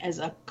King as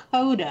a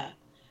coda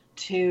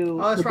to.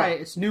 Oh, that's right.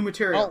 It's new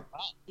material. Oh,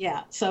 wow.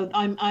 Yeah, so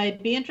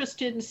I'd be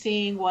interested in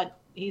seeing what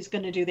he's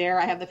going to do there.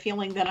 I have the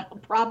feeling that I'm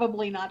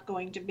probably not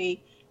going to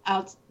be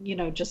out,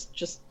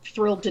 just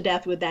thrilled to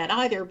death with that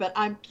either. But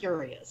I'm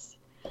curious.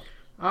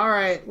 All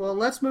right. Well,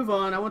 let's move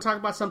on. I want to talk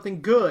about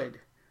something good.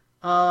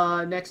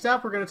 Next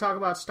up, we're going to talk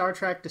about Star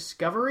Trek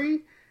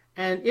Discovery,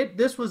 and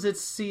this was its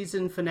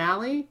season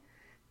finale,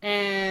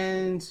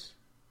 and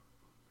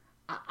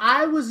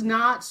I was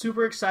not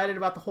super excited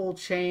about the whole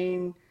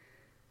chain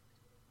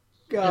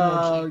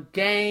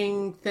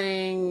gang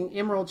thing,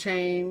 Emerald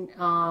Chain,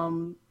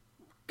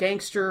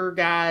 gangster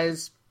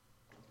guys.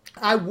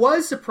 I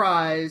was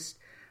surprised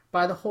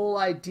by the whole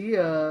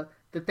idea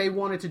that they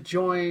wanted to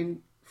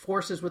join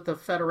forces with the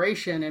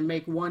Federation and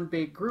make one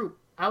big group.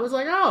 I was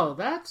like, oh,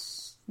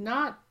 that's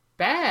not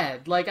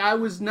bad. Like, I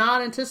was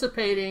not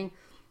anticipating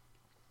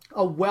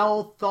a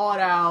well thought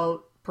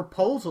out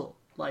proposal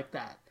like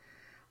that.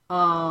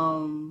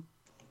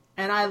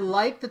 And I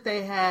like that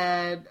they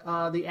had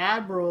the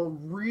Admiral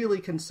really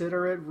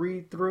consider it,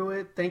 read through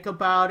it, think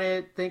about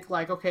it, think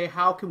like, okay,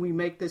 how can we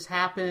make this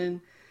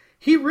happen?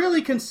 He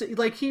really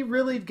he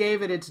really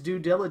gave it its due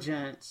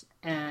diligence,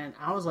 and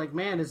I was like,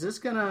 man, is this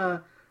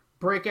gonna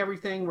break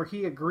everything where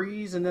he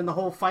agrees, and then the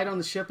whole fight on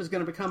the ship is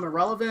gonna become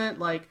irrelevant?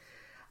 Like,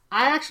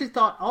 I actually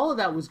thought all of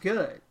that was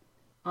good.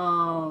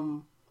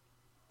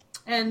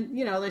 And,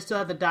 they still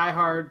have the Die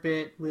Hard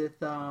bit with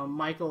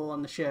Michael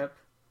on the ship.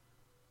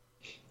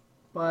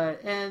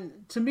 And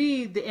to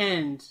me, the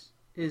end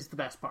is the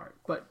best part.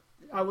 But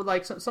I would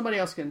like somebody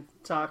else can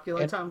talk.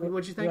 Tom,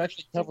 what'd you think? We're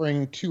actually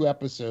covering 2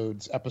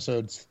 episodes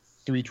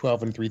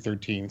 312 and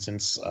 313,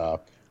 since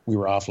we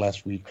were off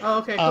last week. Oh,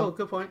 okay, cool.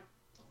 Good point.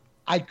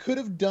 I could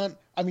have done...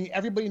 I mean,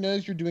 everybody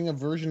knows you're doing a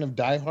version of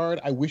Die Hard.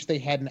 I wish they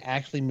hadn't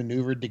actually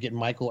maneuvered to get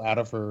Michael out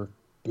of her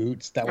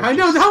boots. That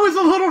was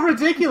a little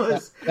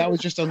ridiculous. That was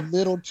just a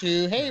little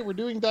too... Hey, we're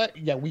doing that.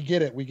 Yeah, we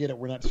get it.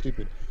 We're not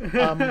stupid.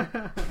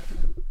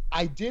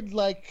 I did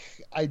like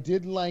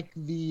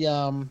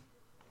the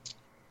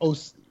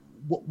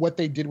what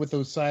they did with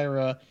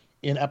Osira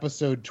in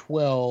episode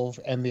 12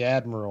 and the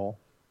Admiral.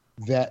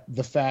 That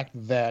the fact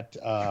that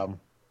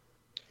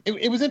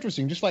it was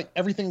interesting, just like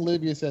everything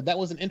Livia said. That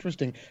wasn't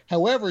interesting.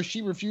 However,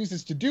 she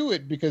refuses to do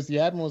it because the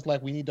Admiral is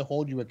like, we need to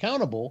hold you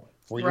accountable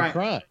for your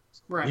crimes,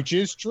 which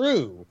is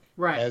true.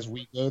 Right. As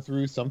we go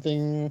through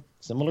something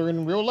similar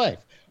in real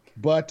life,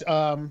 but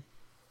the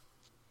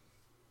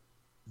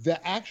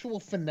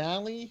actual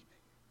finale,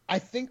 I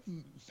think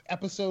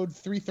episode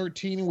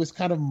 313 was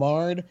kind of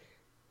marred.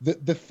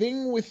 The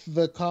thing with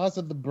the cause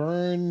of the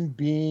burn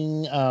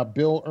being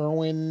Bill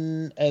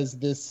Irwin as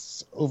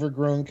this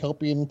overgrown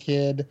Kelpian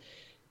kid,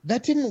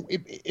 that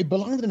it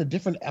belonged in a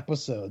different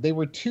episode. They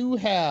were 2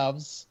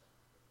 halves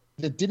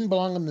that didn't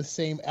belong in the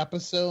same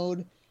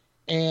episode,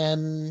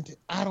 and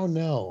I don't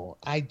know.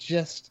 I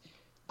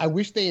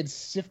wish they had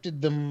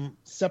separated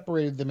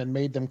them, and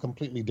made them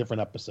completely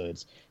different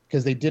episodes,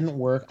 because they didn't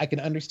work. I can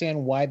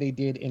understand why they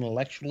did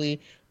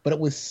intellectually, but it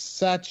was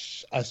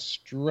such a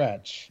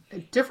stretch.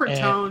 Different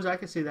tones, I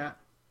can see that.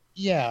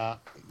 Yeah,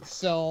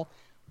 so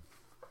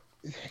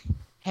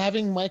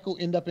having Michael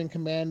end up in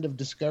command of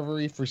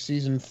Discovery for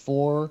season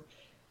 4,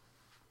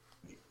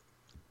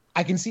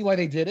 I can see why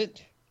they did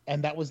it,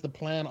 and that was the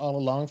plan all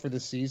along for the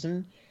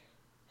season.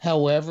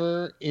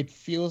 However, it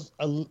feels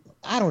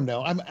I don't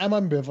know. I'm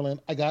ambivalent.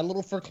 I got a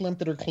little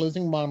verklempt at her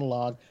closing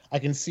monologue. I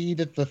can see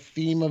that the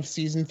theme of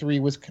season 3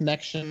 was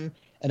connection,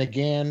 and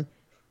again,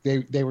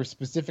 they were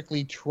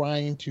specifically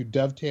trying to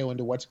dovetail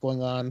into what's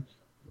going on,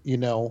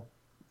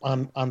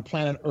 on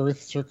planet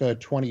Earth circa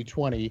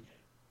 2020.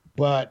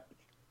 But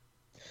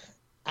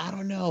I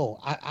don't know.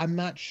 I'm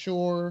not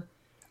sure.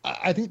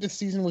 I think this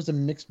season was a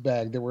mixed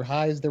bag. There were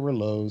highs, there were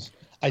lows.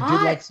 I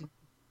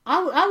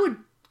would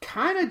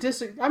kind of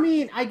disagree. I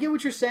mean, I get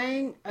what you're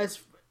saying. I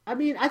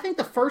think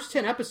the first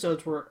 10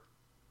 episodes were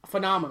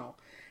phenomenal,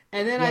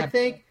 and then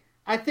yeah.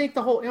 I think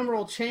the whole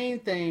Emerald Chain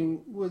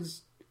thing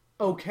was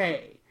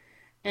okay.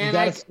 And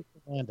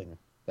landing.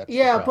 But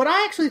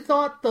I actually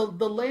thought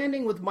the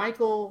landing with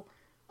Michael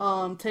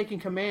taking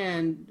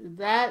command,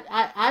 that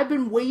I've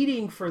been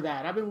waiting for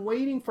that. I've been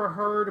waiting for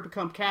her to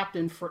become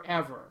captain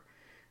forever.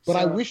 But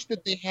I wish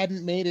that they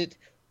hadn't made it.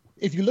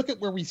 If you look at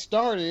where we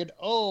started,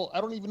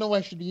 I don't even know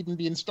I should even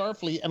be in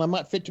Starfleet, and I'm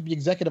not fit to be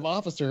executive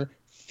officer.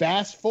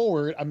 Fast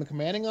forward, I'm the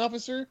commanding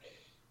officer.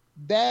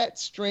 That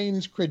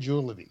strains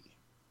credulity.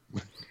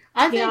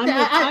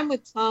 I'm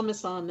with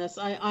Thomas on this.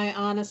 I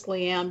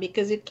honestly am,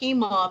 because it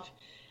came off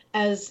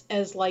as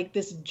like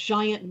this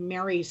giant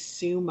Mary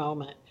Sue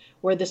moment,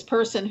 where this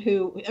person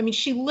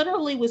she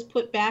literally was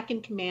put back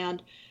in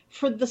command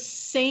for the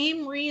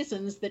same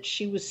reasons that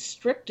she was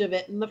stripped of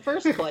it in the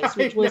first place,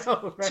 which was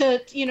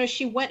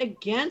she went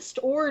against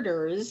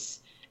orders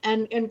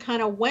and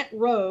kind of went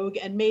rogue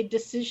and made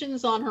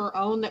decisions on her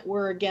own that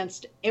were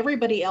against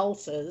everybody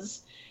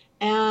else's.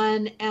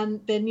 And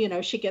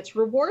then, she gets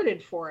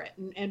rewarded for it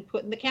and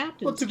put in the captain's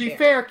chair. Well, to be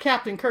fair,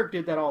 Captain Kirk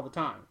did that all the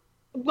time.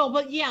 Well,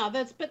 but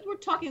we're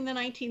talking the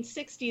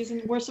 1960s,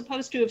 and we're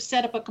supposed to have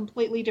set up a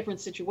completely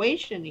different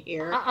situation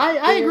here.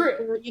 I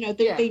agree.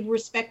 They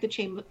respect the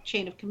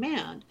chain of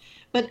command.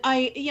 But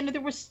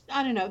there was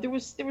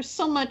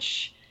so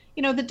much,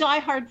 the Die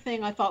Hard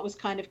thing I thought was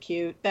kind of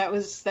cute.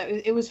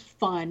 It was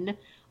fun.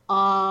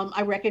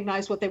 I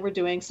recognized what they were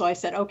doing, so I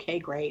said, okay,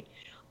 great.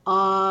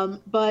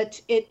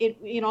 But it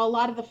a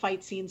lot of the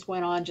fight scenes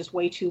went on just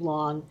way too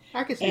long.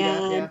 I can see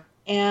that, yeah.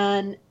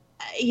 And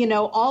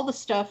all the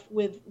stuff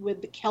with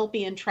the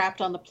Kelpian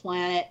trapped on the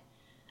planet,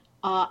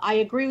 I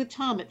agree with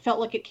Tom. It felt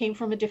like it came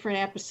from a different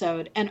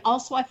episode, and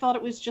also I thought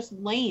it was just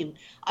lame.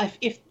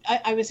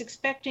 I was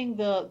expecting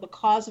the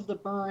cause of the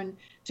burn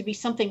to be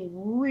something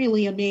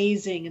really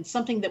amazing and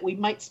something that we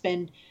might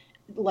spend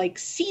like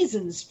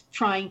seasons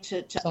trying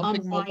to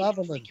unwind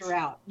and figure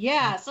out.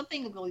 Yeah,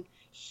 something really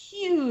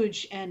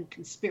huge and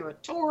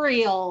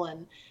conspiratorial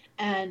and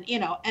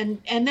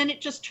then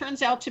it just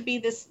turns out to be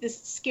this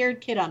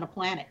scared kid on a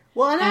planet.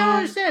 Well, and I don't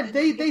understand.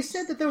 They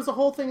said that there was a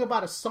whole thing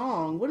about a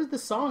song. What did the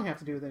song have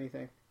to do with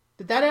anything?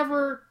 Did that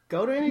ever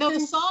go to anything? No, the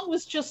song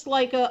was just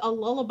like a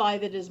lullaby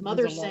that his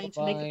mother sang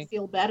to make him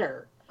feel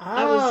better.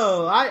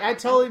 I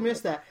totally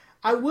missed that.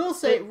 I will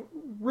say,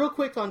 real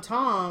quick on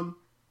Tom,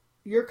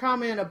 your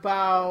comment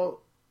about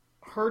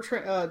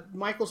her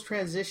Michael's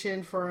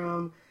transition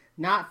from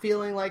not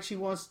feeling like she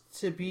wants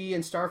to be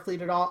in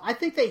Starfleet at all. I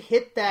think they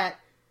hit that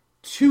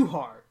too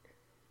hard.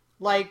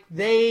 Like,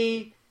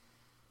 they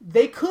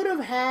they could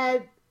have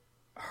had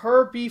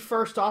her be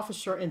first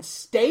officer and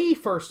stay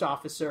first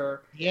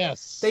officer.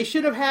 Yes. They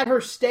should have had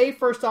her stay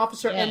first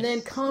officer and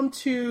then come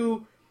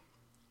to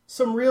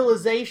some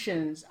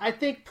realizations. I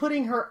think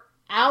putting her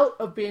out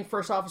of being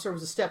first officer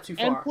was a step too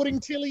far. And putting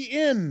Tilly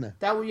in.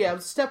 It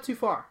was a step too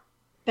far.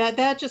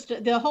 That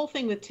just, the whole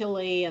thing with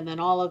Tilly and then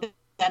all of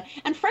that.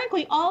 And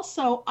frankly,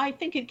 also, I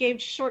think it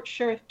gave short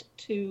shrift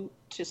to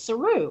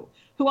Saru,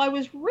 who I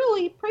was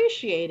really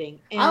appreciating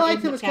I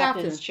like him as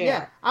captain's captain. chair.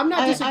 Yeah, I'm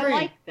not disagreeing.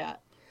 I like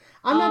that.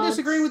 I'm not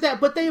disagreeing with that,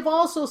 but they've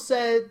also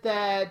said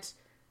that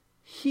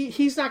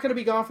he's not going to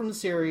be gone from the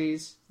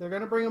series. They're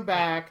going to bring him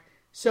back,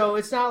 so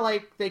it's not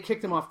like they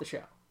kicked him off the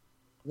show.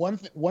 One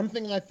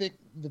thing I think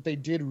that they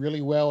did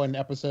really well in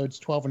episodes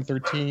 12 and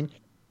 13,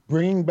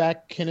 bringing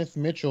back Kenneth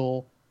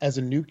Mitchell as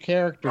a new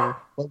character,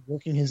 but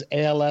working his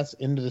ALS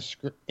into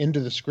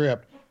the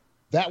script,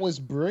 that was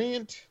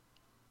brilliant,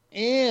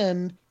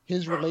 and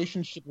his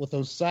relationship with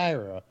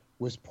Osira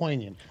was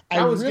poignant.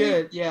 That was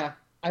good, yeah.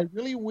 I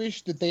really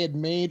wish that they had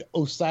made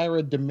Osira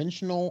a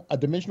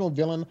dimensional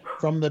villain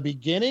from the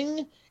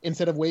beginning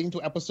instead of waiting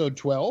till episode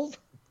 12.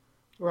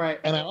 Right.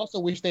 And I also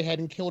wish they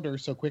hadn't killed her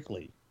so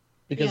quickly,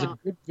 because a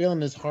good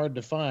villain is hard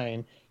to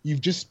find. You've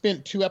just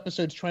spent 2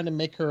 episodes trying to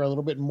make her a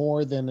little bit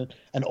more than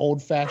an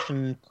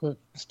old-fashioned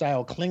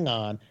style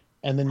Klingon,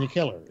 and then you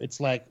kill her.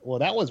 It's like, well,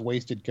 that was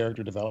wasted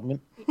character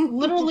development.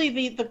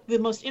 Literally, the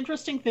most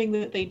interesting thing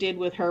that they did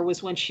with her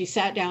was when she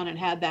sat down and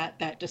had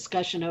that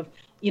discussion of,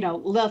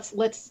 let's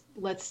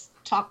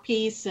talk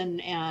peace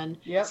and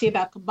see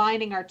about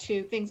combining our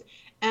 2 things.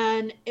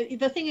 And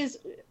the thing is,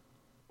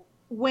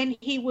 when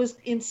he was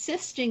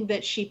insisting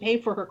that she pay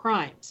for her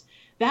crimes,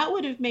 that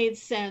would have made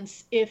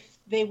sense if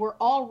they were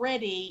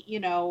already,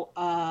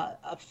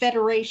 a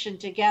federation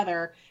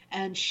together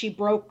and she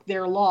broke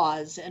their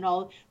laws and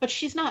all. But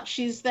she's not.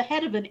 She's the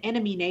head of an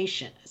enemy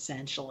nation,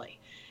 essentially.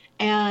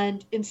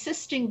 And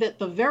insisting that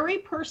the very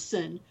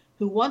person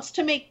who wants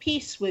to make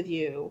peace with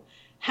you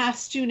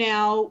has to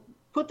now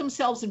put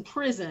themselves in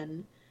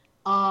prison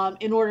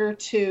in order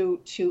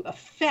to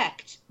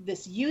affect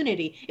this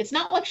unity. It's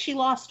not like she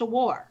lost a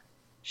war.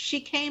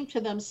 She came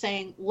to them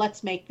saying,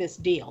 let's make this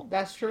deal.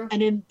 That's true.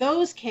 And in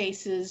those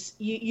cases,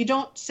 you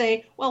don't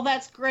say, well,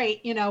 that's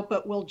great,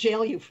 but we'll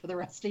jail you for the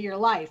rest of your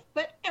life.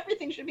 But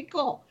everything should be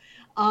cool.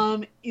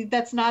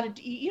 That's not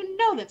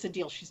that's a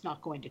deal she's not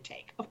going to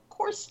take. Of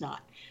course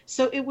not.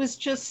 So it was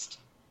just,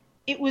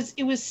 it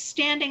was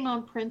standing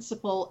on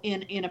principle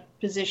in a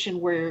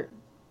position where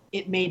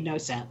it made no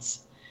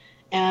sense.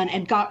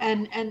 And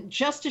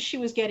just as she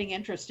was getting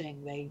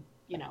interesting, they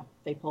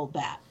pulled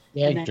that.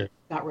 Yeah, and then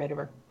got rid of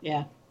her.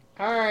 Yeah.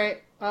 All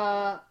right.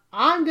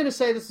 I'm going to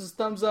say this is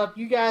thumbs up.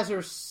 You guys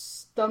are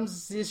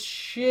sideways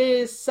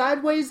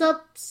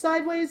up,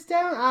 sideways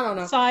down? I don't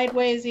know.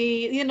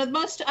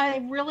 Sidewaysy.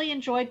 I really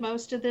enjoyed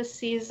most of this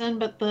season,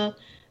 but the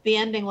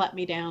ending let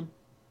me down.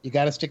 You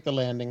got to stick the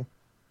landing.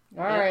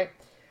 All right.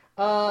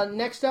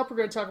 Next up, we're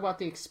going to talk about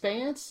The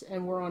Expanse,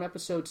 and we're on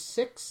episode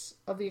 6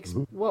 of The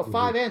Expanse. Well,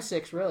 5 and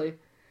 6, really.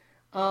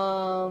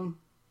 Because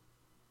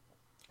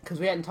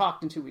we hadn't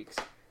talked in 2 weeks.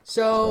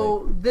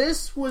 So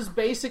this was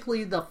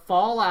basically the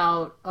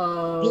fallout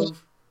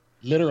of...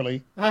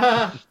 Literally.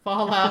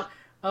 fallout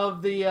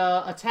of the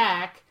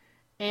attack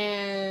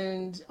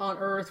and on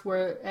Earth,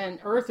 and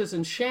Earth is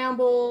in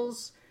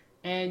shambles,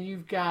 and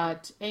you've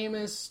got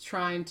Amos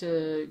trying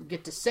to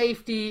get to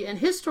safety, and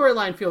his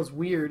storyline feels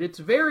weird. It's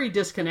very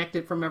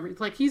disconnected from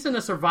like he's in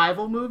a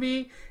survival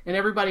movie and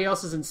everybody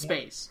else is in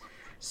space.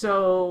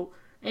 So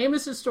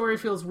Amos's story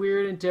feels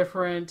weird and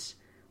different.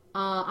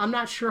 I'm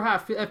not sure how I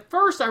feel. At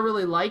first, I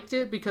really liked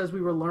it because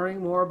we were learning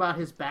more about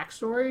his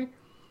backstory.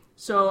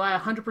 So I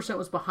 100%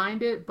 was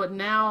behind it. But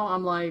now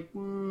I'm like,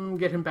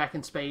 get him back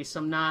in space.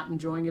 I'm not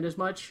enjoying it as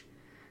much.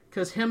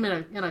 Because him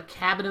in a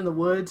cabin in the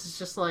woods is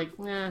just like,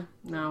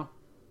 no.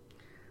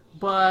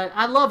 But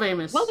I love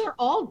Amos. Well, they're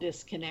all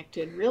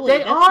disconnected, really.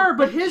 They are,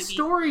 but his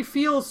story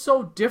feels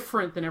so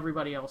different than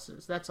everybody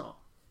else's. That's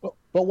all.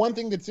 But one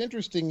thing that's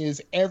interesting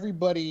is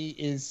everybody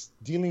is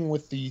dealing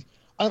with the...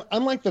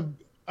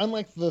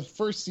 Unlike the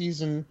first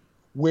season,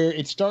 where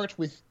it starts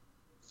with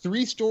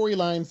 3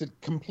 storylines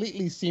that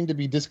completely seem to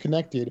be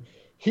disconnected,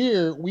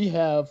 here we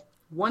have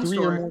 3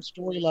 or more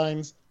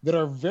storylines that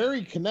are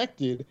very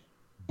connected,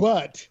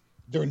 but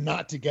they're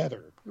not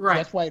together. Right.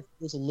 That's why it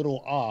feels a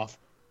little off,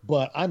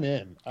 but I'm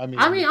in.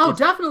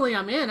 Definitely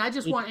I'm in. I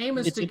just want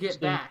Amos to get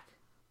back.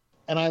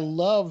 And I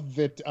love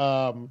that,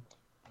 I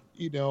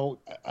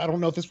don't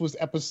know if this was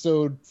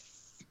episode...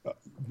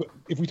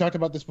 if we talked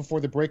about this before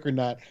the break or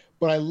not,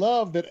 but I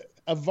love that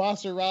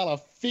Avasarala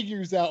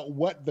figures out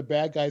what the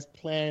bad guy's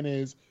plan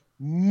is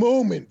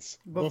moments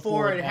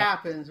before it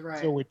happens,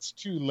 right? So it's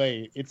too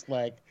late. It's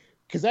like,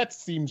 because that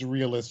seems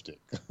realistic.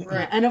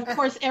 Right. And of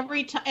course,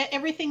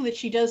 everything that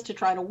she does to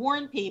try to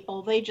warn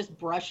people, they just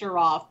brush her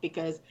off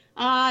because,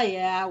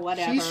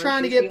 whatever. She's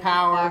trying to get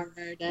power.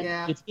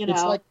 It's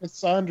like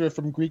Cassandra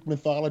from Greek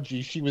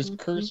mythology. She was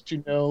cursed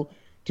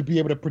to be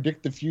able to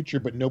predict the future,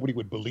 but nobody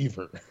would believe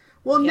her.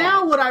 Well,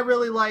 now what I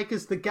really like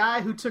is the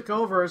guy who took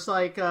over. It's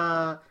like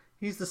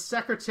he's the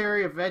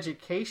Secretary of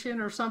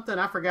Education or something.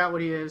 I forgot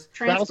what he is.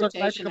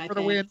 Transportation, I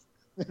think.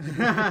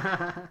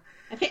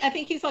 I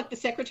think he's like the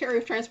Secretary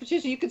of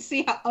Transportation. You can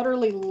see how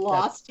utterly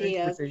lost he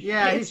is.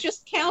 Yeah, it's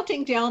just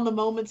counting down the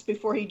moments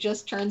before he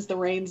just turns the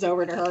reins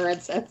over to her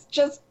and says,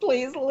 "Just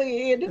please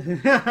lead."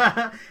 And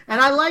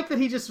I like that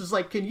he just was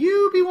like, "Can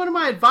you be one of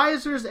my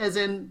advisors?" As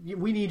in,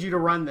 we need you to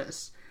run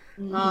this.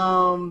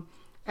 Mm-hmm.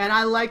 And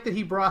I like that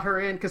he brought her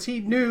in because he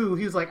knew,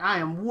 he was like, I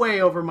am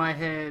way over my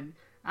head.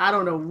 I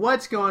don't know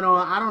what's going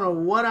on. I don't know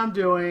what I'm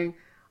doing.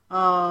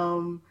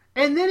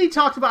 And then he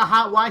talked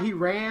about why he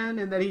ran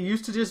and that he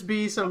used to just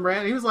be some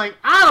random. He was like,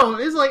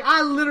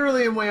 I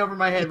literally am way over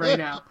my head right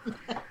now.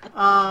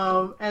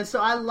 And so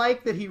I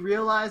like that he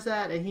realized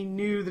that and he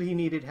knew that he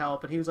needed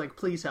help and he was like,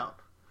 please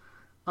help.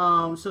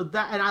 And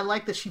I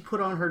like that she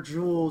put on her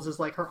jewels as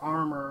like her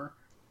armor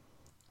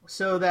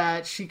so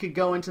that she could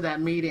go into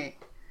that meeting.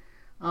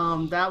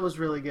 That was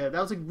really good.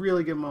 That was a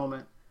really good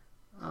moment.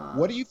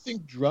 What do you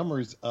think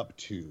Drummer's up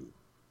to?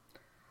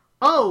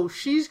 Oh,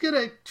 she's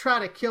gonna try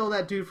to kill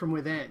that dude from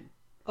within.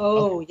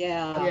 Oh, okay.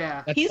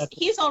 Yeah.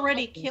 He's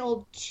already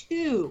killed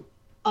 2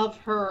 of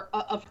her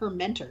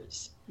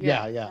mentors.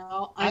 Yeah. You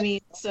know? I mean,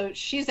 so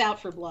she's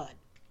out for blood.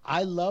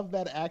 I love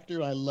that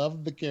actor. I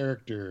love the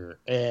character,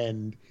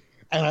 and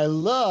I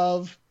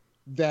love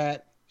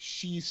that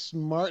she's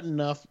smart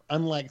enough.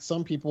 Unlike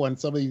some people on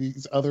some of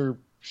these other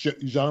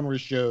genre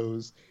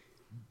shows,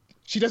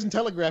 she doesn't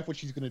telegraph what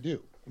she's going to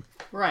do.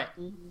 Right.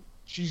 Mm-hmm.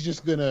 She's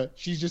just gonna.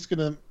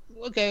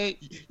 Okay,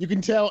 you can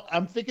tell.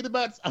 I'm thinking of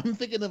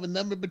a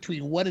number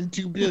between 1 and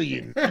 2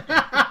 billion. Try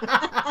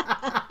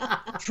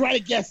to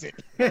guess it.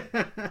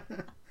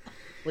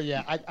 But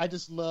yeah, I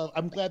just love.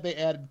 I'm glad they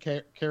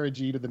added Cara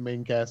G to the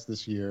main cast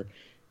this year,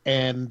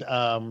 and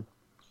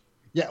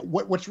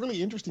what's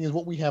really interesting is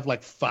what we have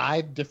like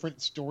 5 or 6 different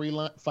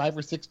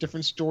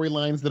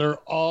storylines that are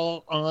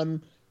all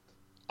on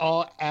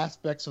all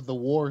aspects of the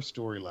war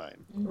storyline.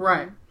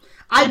 Right.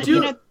 I do. You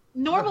know,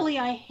 normally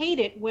I hate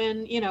it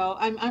when,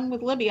 I'm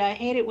with Libby. I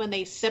hate it when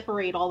they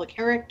separate all the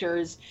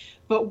characters,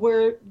 but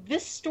where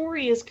this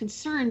story is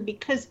concerned,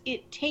 because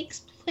it takes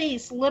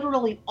place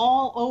literally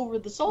all over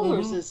the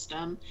solar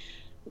system,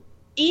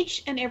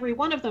 each and every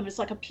one of them is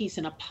like a piece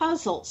in a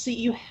puzzle. So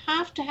you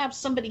have to have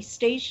somebody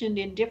stationed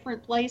in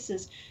different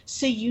places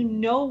so you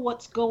know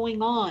what's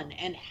going on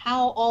and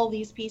how all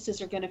these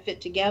pieces are going to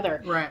fit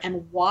together, right,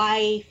 and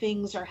why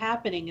things are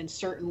happening in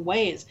certain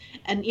ways.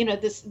 And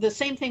the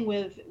same thing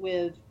with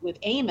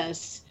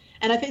Amos.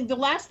 And I think the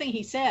last thing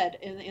he said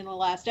in the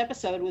last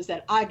episode was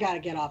that I got to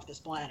get off this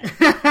planet.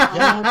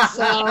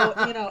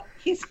 So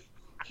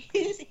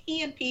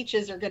he and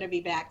Peaches are going to be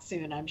back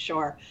soon, I'm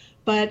sure.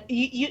 But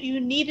you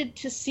needed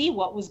to see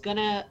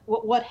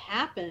what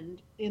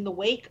happened in the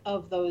wake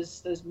of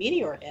those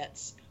meteor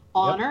hits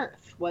on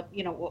Earth. What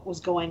was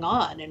going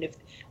on, and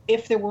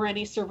if there were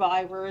any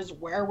survivors,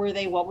 where were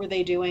they? What were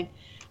they doing?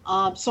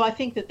 So I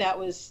think that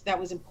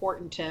was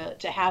important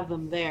to have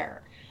them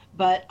there.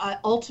 But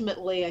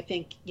ultimately, I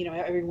think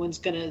everyone's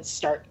going to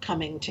start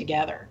coming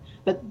together.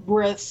 But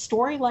where a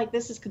story like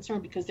this is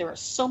concerned, because there are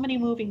so many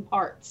moving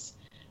parts,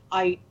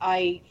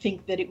 I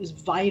think that it was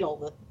vital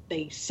that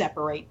they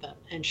separate them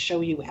and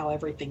show you how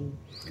everything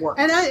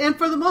works. And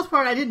for the most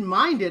part, I didn't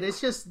mind it.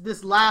 It's just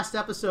this last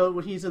episode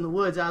when he's in the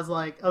woods, I was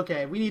like,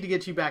 okay, we need to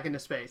get you back into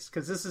space,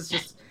 because this is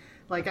just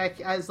like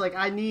I was like,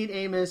 I need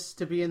Amos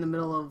to be in the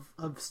middle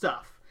of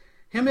stuff.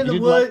 Him in the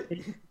woods.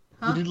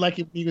 You did like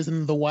he was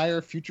in The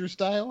Wire future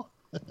style?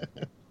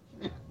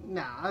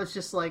 No, I was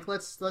just like,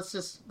 let's.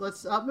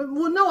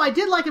 Well, no, I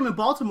did like him in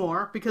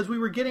Baltimore because we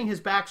were getting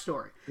his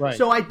backstory. Right.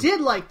 So I did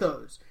like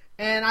those.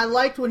 And I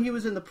liked when he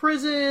was in the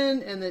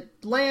prison and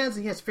it lands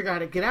and he has to figure out how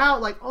to get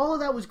out. Like, all of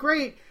that was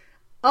great.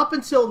 Up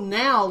until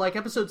now, like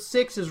episode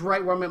 6 is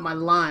right where I'm at my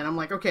line. I'm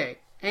like, okay,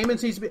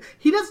 Amos needs to be...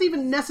 He doesn't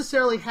even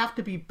necessarily have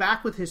to be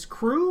back with his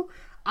crew.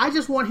 I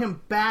just want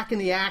him back in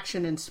the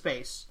action in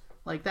space.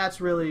 Like, that's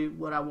really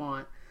what I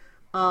want.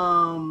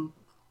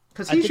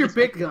 Because he's your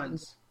big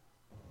guns.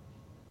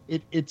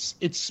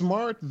 It's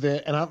smart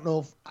that, and I don't know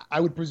if... I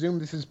would presume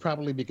this is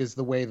probably because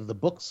the way that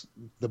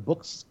the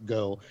books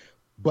go...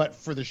 But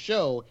for the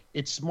show,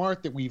 it's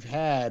smart that we've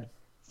had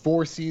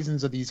 4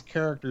 seasons of these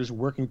characters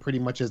working pretty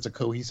much as a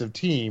cohesive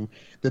team,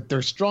 that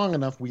they're strong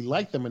enough, we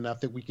like them enough,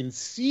 that we can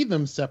see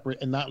them separate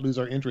and not lose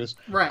our interest.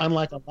 Right.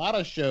 Unlike a lot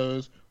of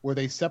shows where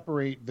they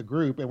separate the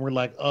group and we're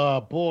like, oh,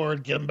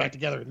 bored, get them back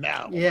together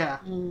now. Yeah,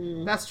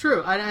 that's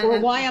true. Or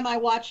why am I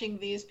watching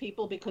these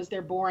people because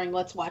they're boring?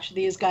 Let's watch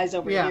these guys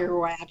over here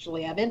who I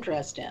actually have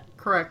interest in.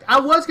 Correct. I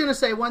was going to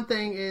say one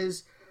thing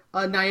is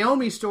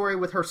Naomi's story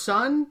with her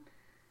son...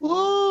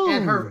 Whoa.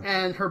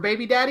 And her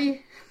baby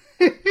daddy.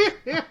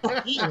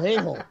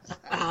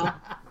 Wow.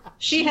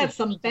 She had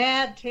some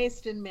bad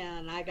taste in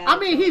men. I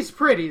mean, he's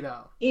pretty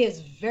though. He is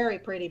very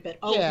pretty, but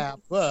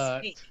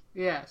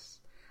yes,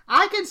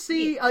 I can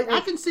see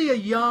a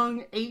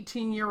young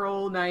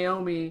 18-year-old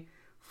Naomi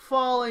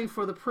falling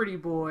for the pretty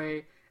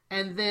boy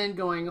and then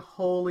going,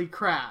 "Holy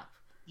crap!"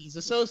 He's a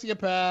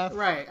sociopath.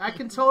 Right. I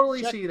can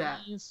totally see that.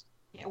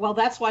 Yeah, well,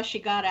 that's why she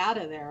got out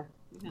of there.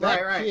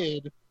 That Right.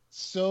 kid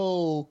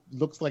so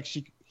looks like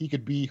he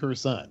could be her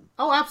son.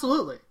 Oh,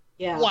 absolutely.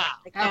 Yeah. Wow.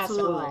 They cast it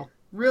Absolutely. well.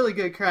 Really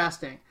good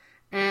casting.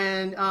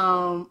 And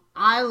I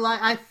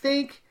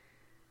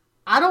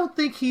don't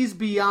think he's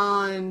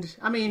beyond.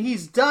 I mean,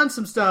 he's done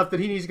some stuff that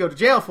he needs to go to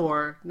jail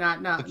for.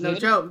 No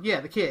joke.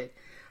 Yeah, the kid.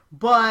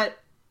 But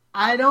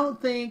I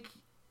don't think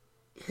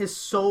his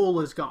soul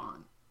is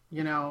gone.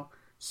 You know.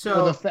 So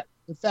Well,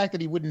 the fact that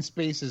he wouldn't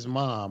space his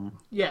mom,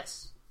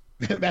 yes.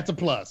 that's a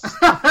plus.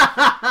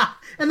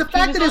 And the He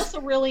fact was that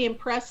also really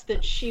impressed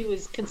that she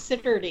was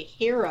considered a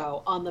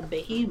hero on the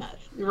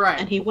Behemoth. right.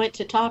 And he went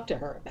to talk to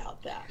her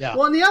about that. Yeah.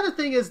 Well, and the other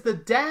thing is the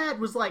dad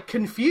was like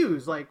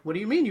confused. Like, what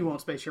do you mean you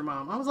won't space your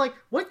mom? I was like,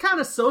 what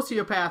kind of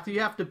sociopath do you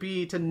have to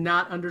be to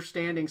not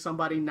understanding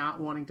somebody not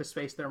wanting to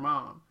space their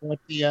mom? Like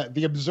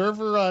the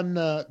observer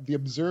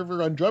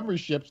on drummer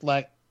ships,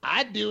 like,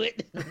 I do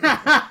it.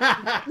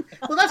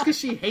 Well, that's because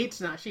she hates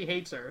her. So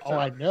Oh,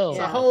 I know. it's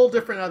a whole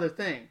different other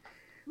thing.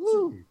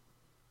 Woo.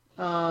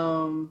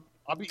 Um,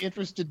 I'll be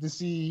interested to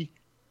see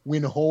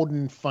when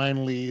Holden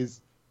finally is.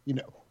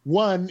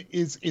 One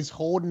is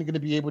Holden going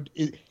to be able?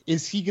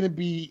 Is he going to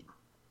be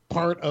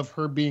part of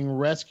her being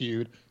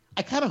rescued?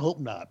 I kind of hope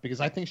not, because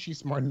I think she's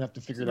smart enough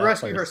to figure it out.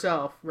 rescue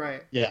herself,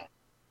 right? Yeah.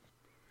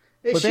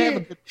 But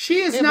She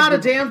is not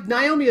a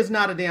Naomi is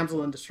not a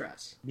damsel in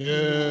distress.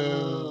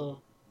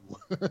 No.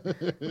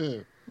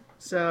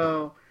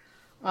 So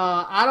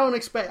I don't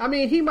expect. I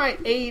mean, he might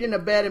aid and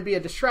abet and be a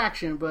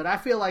distraction, but I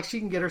feel like she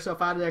can get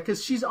herself out of there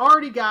because she's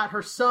already got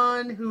her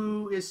son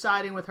who is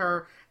siding with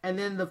her, and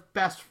then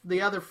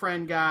the other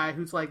friend guy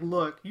who's like,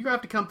 "Look, you're gonna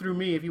have to come through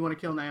me if you want to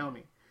kill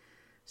Naomi."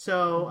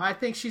 So I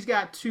think she's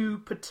got two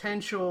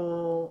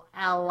potential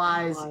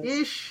allies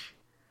ish.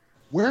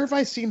 Where have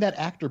I seen that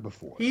actor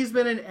before? He's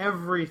been in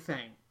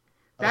everything.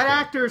 That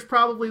actor is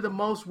probably the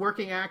most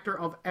working actor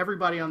of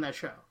everybody on that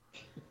show.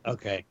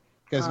 Okay.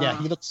 Because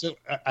he looks so.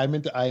 I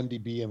meant to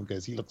IMDb him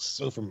because he looks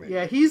so familiar.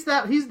 Yeah, he's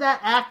that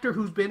actor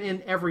who's been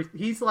in every.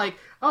 He's like,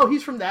 oh,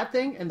 he's from that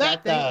thing and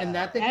that thing and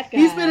that thing. That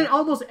He's guy. been in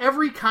almost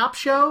every cop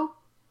show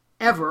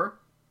ever,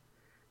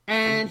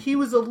 and he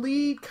was a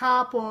lead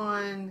cop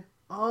on.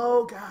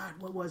 Oh God,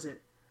 what was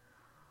it?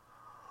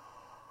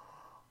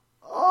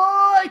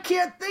 Oh, I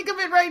can't think of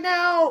it right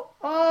now.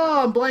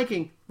 Oh, I'm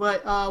blanking,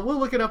 but we'll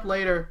look it up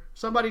later.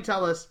 Somebody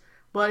tell us.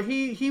 But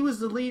he was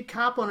the lead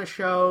cop on a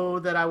show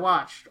that I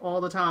watched all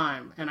the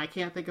time, and I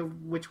can't think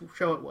of which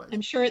show it was.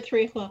 I'm sure at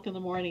 3:00 in the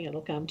morning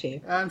it'll come to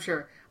you. I'm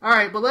sure. All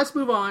right, but let's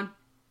move on.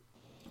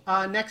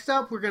 Next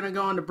up, we're going to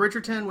go on to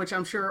Bridgerton, which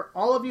I'm sure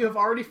all of you have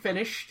already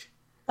finished.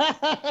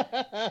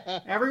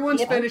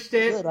 Everyone's finished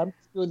it. Good. I'm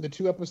just doing the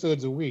 2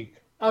 episodes a week.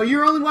 Oh,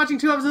 you're only watching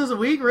 2 episodes a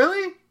week?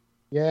 Really?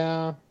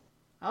 Yeah.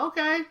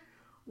 Okay.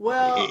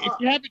 Well, If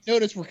you haven't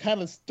noticed, we're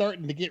kind of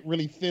starting to get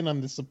really thin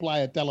on the supply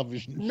of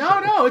television.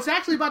 no, it's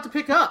actually about to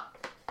pick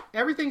up.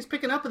 Everything's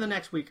picking up in the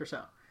next week or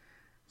so.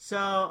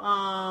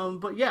 So,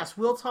 but yes,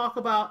 we'll talk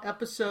about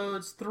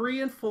episodes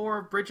 3 and 4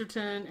 of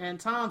Bridgerton. And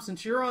Tom,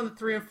 since you're on the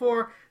 3 and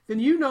 4, then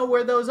you know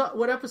where those are,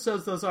 what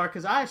episodes those are,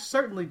 because I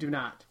certainly do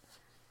not.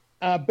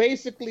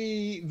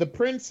 Basically, the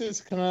prince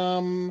has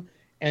come,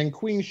 and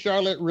Queen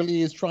Charlotte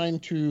really is trying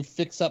to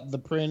fix up the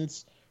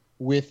prince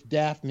with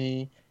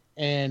Daphne.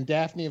 And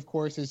Daphne, of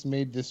course, has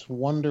made this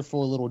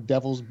wonderful little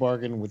devil's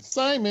bargain with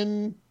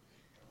Simon.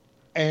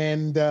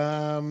 And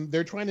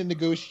they're trying to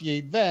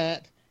negotiate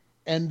that.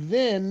 And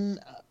then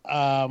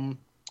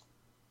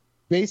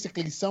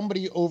basically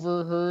somebody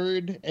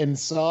overheard and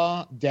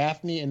saw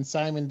Daphne and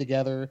Simon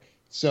together.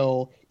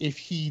 So if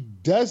he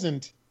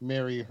doesn't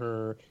marry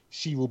her,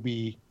 she will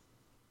be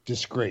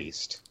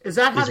disgraced. Is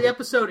that how the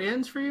episode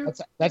ends for you?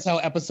 That's how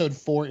episode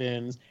 4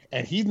 ends.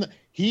 And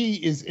he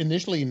is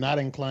initially not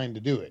inclined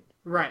to do it.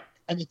 Right.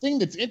 And the thing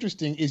that's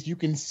interesting is you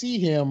can see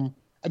him.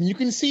 I mean, you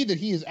can see that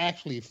he is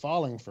actually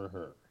falling for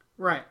her.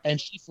 Right.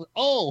 And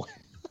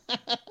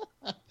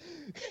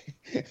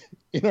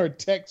in our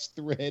text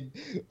thread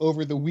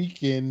over the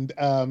weekend,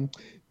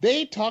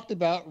 they talked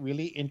about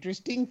really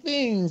interesting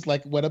things,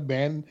 like what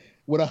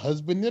a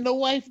husband and a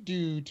wife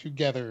do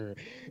together.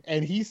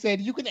 And he said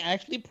you can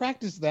actually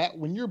practice that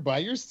when you're by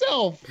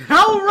yourself.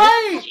 Oh,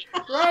 right.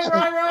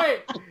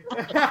 Right.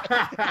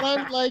 And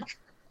I'm like,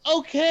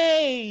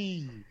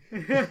 okay.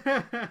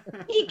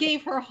 He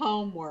gave her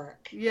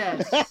homework.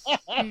 Yes,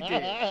 he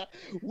did.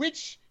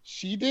 Which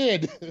she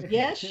did.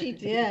 Yes, she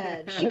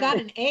did. She got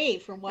an A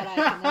from what I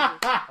can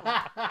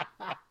remember.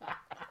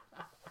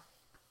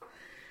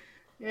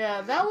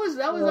 Yeah, that was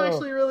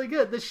actually really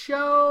good. The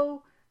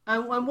show,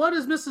 and what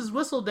is Mrs.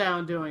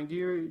 Whistledown doing? Do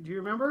you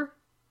remember?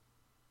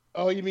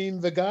 Oh, you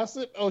mean the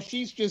gossip? Oh,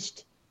 she's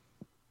just.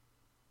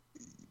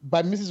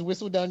 By Mrs.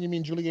 Whistledown, you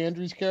mean Julie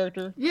Andrews'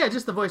 character? Yeah,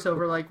 just the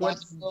voiceover. Like what?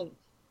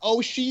 Oh,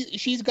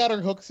 she's got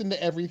her hooks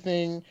into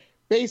everything.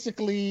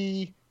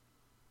 Basically,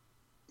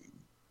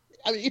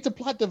 I mean, it's a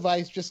plot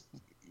device.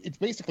 It's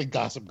basically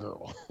Gossip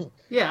Girl.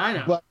 Yeah, I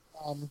know. But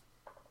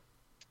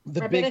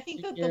but I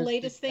think that the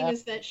latest thing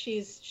is that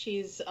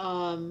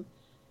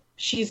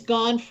she's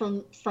gone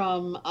from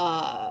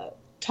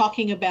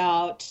talking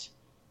about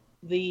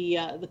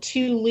the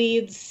two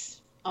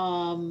leads,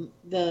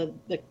 the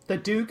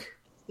Duke.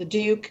 the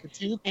Duke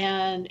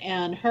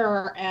and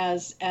her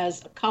as a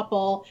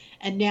couple,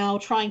 and now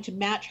trying to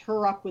match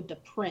her up with the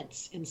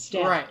prince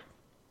instead. Right.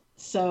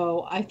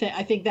 So I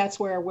think that's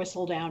where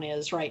Whistledown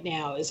is right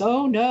now. Is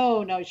oh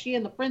no, she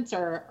and the prince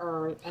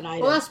are an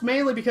item. Well, that's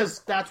mainly because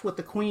that's what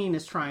the queen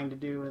is trying to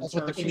do, and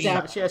so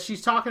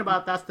she's talking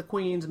about that's the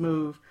queen's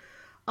move.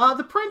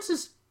 The prince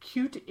is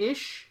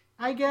cute-ish,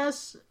 I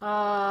guess.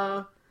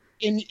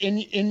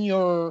 In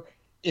your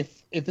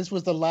if this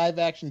was the live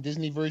action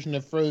Disney version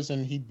of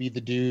Frozen, he'd be the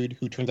dude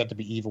who turns out to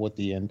be evil at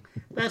the end.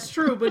 That's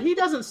true, but he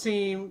doesn't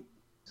seem.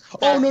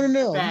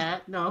 No.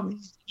 Bad. No.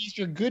 He's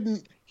your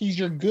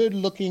good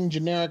looking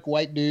generic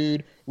white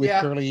dude with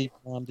curly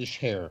blondish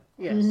hair.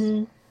 Yes.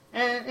 Mm-hmm.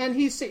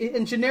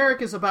 And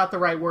generic is about the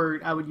right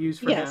word I would use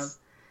for him.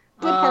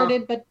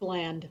 Good-hearted but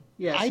bland.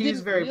 Yes, I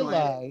he's very realize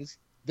bland.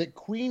 That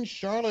Queen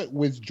Charlotte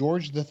was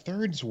George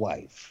III's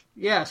wife.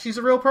 Yeah, she's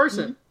a real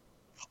person. Mm-hmm.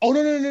 Oh,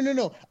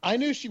 no. I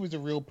knew she was a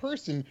real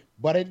person,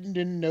 but I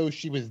didn't know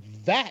she was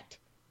that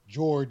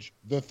George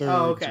III.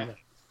 Oh, okay. Wife.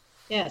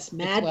 Yes,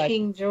 Mad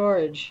King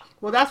George.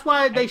 Well, that's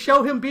why they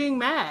show him being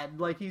mad,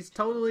 like he's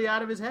totally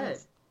out of his head.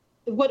 Yes.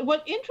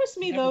 What interests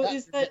me though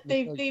is that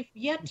they've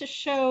yet to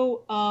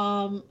show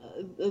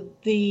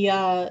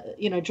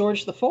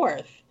George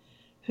IV,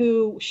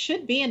 who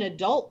should be an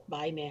adult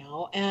by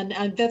now,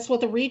 and that's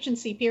what the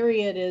Regency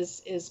period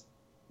is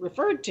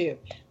referred to.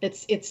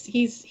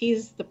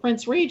 He's the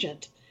Prince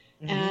Regent,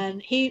 and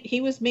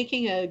he was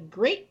making a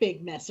great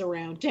big mess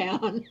around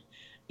town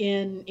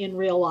in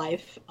real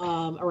life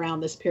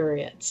around this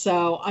period.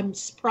 So I'm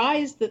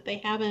surprised that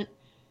they haven't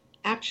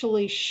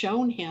actually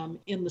shown him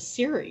in the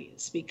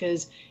series,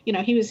 because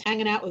he was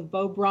hanging out with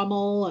Beau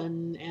Brummel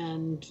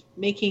and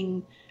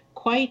making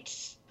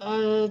quite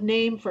a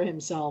name for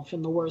himself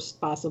in the worst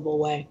possible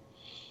way.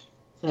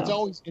 So. It's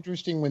always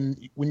interesting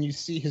when you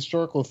see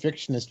historical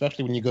fiction,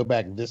 especially when you go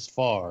back this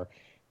far,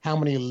 how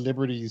many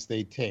liberties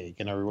they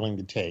take and are willing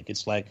to take.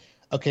 It's like,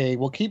 okay,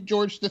 we'll keep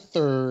George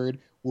III.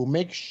 We'll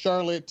make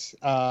Charlotte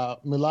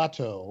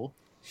mulatto.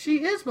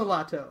 She is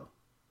mulatto.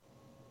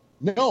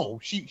 No,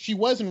 she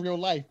was in real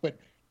life, but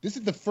this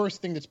is the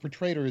first thing that's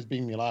portrayed her as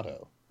being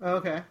mulatto.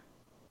 Okay.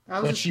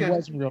 Was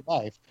in real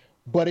life.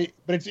 But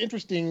it's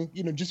interesting,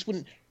 just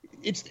when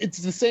it's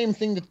the same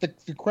thing that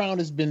the Crown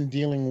has been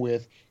dealing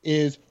with,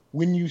 is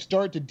when you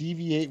start to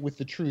deviate with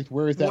the truth,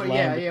 where is that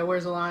line? Yeah,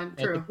 where's the line?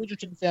 True. The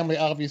Bridgerton family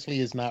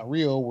obviously is not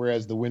real,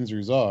 whereas the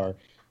Windsors are.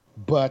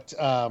 But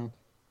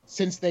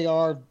since they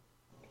are,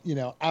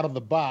 out of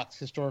the box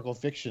historical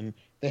fiction,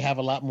 they have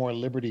a lot more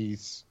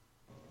liberties.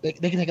 They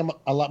can take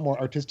a lot more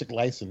artistic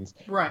license.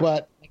 Right.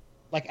 But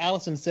like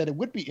Allison said, it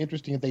would be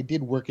interesting if they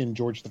did work in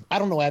George. I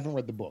don't know. I haven't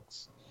read the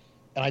books,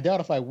 and I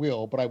doubt if I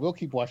will. But I will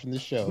keep watching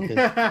this show.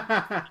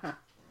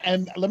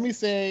 And let me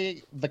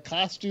say, the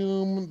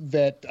costume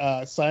that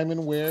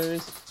Simon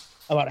wears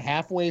about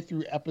halfway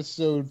through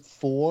episode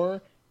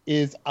 4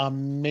 is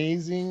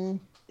amazing.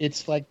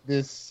 It's like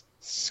this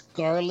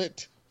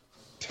scarlet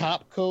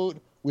top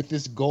coat with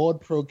this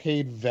gold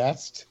brocade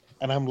vest.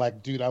 And I'm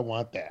like, dude, I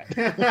want that.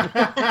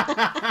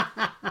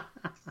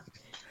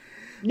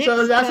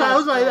 So that's how I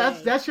was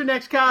like, that's your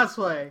next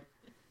cosplay.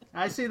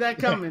 I see that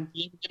coming.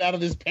 Get out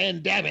of this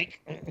pandemic.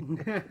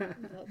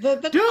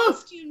 The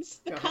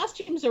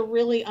costumes are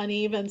really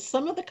uneven.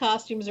 Some of the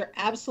costumes are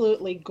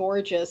absolutely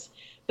gorgeous,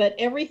 but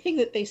everything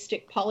that they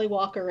stick Polly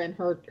Walker and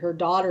her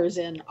daughters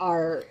in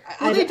are.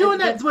 Well, they're doing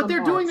that, but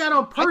they're doing that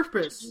on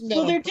purpose.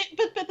 Well,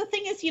 but the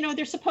thing is,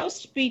 they're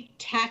supposed to be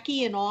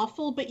tacky and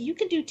awful, but you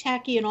can do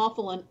tacky and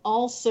awful and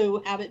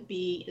also have it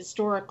be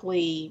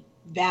historically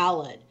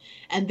valid.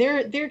 And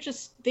they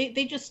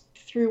just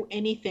threw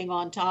anything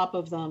on top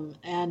of them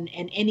and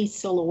any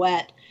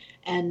silhouette,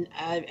 and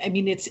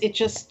it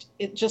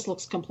just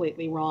looks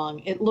completely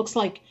wrong. It looks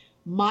like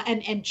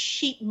and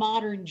cheap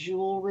modern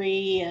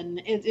jewelry, and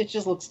it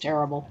just looks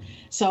terrible.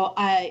 So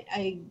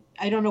I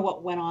don't know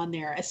what went on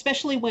there,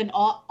 especially when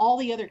all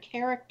the other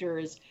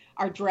characters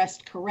are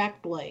dressed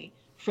correctly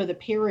for the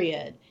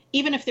period.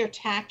 Even if they're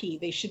tacky,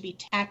 they should be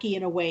tacky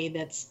in a way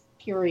that's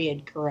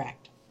period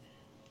correct.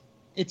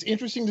 It's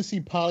interesting to see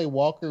Polly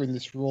Walker in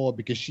this role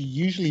because she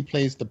usually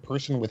plays the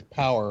person with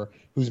power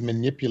who's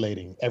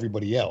manipulating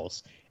everybody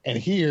else. And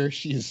here,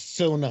 she is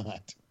so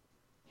not.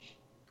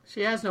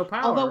 She has no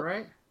power,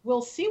 right?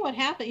 We'll see what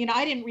happens.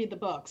 I didn't read the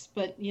books,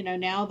 but,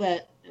 now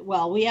that,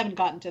 we haven't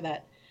gotten to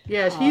that.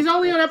 Yeah, he's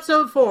only on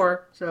episode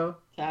 4, so.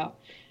 So,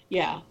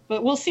 yeah.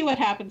 But we'll see what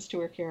happens to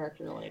her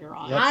character later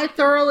on. Yep.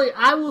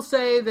 I will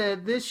say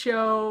that this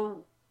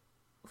show,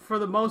 for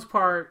the most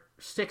part,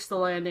 sticks the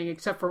landing,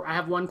 except for I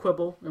have one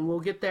quibble, and we'll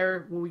get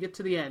there when we get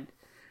to the end.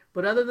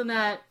 But other than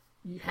that,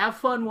 you have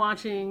fun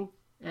watching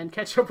and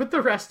catch up with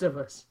the rest of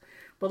us.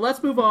 But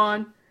let's move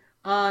on.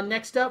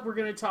 Next up, we're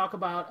going to talk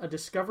about A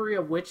Discovery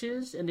of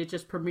Witches, and it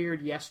just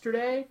premiered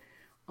yesterday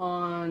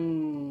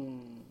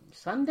on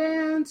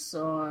Sundance,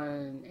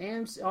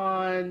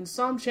 on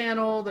some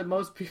channel that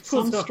most people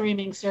Some don't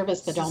streaming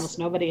service that almost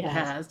nobody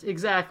has.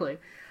 Exactly.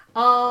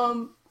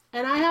 And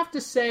I have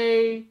to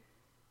say,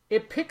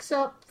 it picks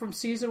up from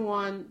season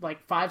 1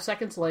 like 5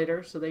 seconds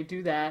later, so they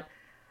do that.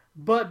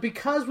 But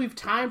because we've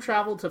time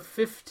traveled to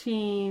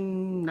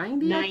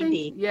 1590, I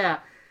think? Yeah.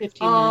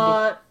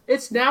 1590.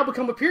 It's now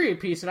become a period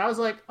piece, and I was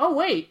like, oh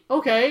wait,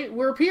 okay,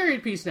 we're a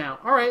period piece now.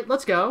 All right,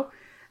 let's go.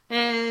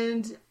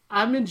 And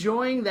I'm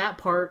enjoying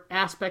that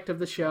aspect of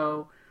the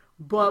show.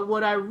 But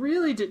what I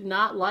really did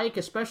not like,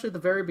 especially at the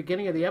very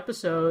beginning of the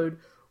episode,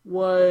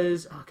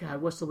 was, oh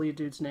god, what's the lead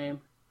dude's name?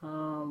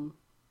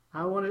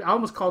 I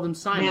almost called him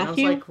Simon.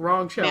 Matthew? I was like,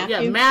 wrong show. Matthew?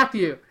 Yeah,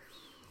 Matthew.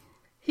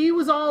 He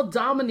was all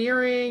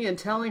domineering and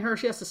telling her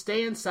she has to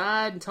stay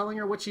inside and telling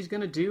her what she's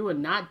going to do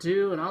and not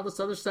do and all this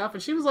other stuff.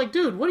 And she was like,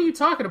 dude, what are you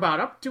talking about?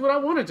 I'll do what I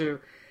want to do.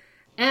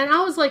 And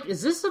I was like,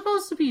 is this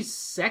supposed to be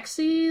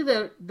sexy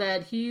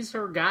that he's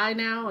her guy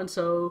now? And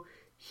so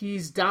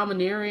he's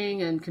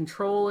domineering and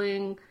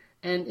controlling.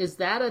 And is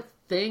that a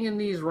thing in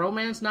these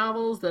romance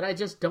novels that I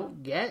just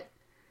don't get?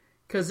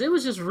 Because it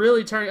was just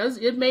really turning...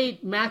 It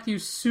made Matthew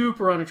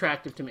super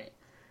unattractive to me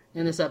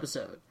in this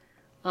episode.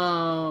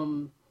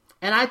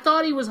 And I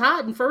thought he was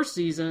hot in first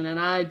season, and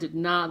I did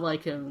not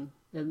like him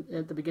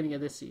at the beginning of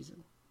this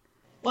season.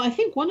 Well, I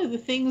think one of the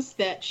things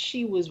that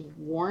she was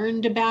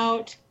warned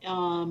about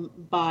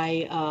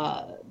by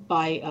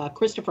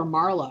Christopher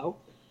Marlowe,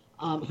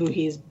 who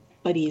he's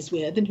buddies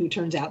with and who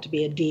turns out to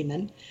be a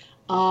demon,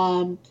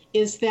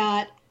 is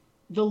that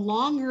the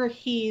longer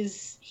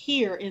he's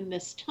here in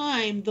this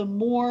time, the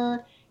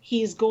more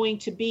he's going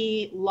to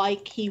be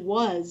like he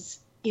was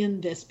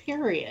in this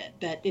period,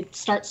 that it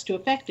starts to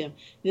affect him.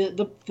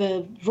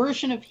 The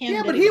version of him.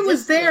 Yeah, but he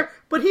was there.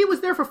 But he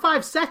was there for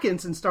 5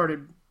 seconds and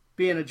started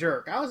being a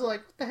jerk. I was like,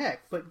 what the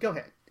heck? But go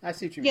ahead. I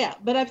see what you mean. Yeah,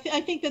 but I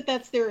think that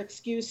that's their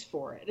excuse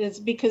for it. It's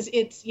because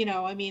it's,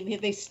 I mean,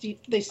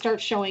 they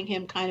start showing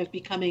him kind of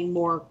becoming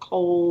more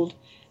cold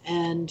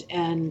and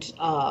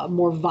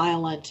more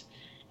violent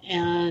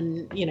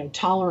and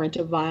tolerant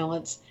of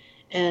violence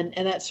and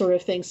that sort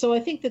of thing. So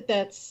I think that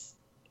that's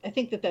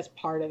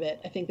part of it.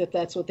 I think that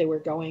that's what they were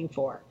going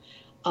for.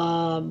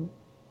 And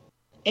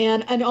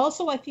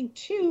also I think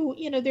too,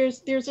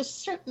 there's a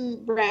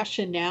certain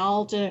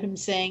rationale to him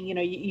saying,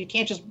 you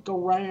can't just go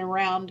running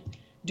around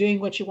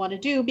doing what you want to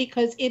do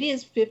because it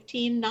is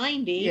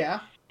 1590. Yeah.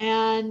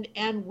 And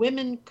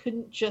women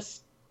couldn't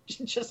just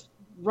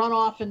run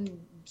off and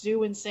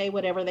do and say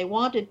whatever they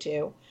wanted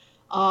to,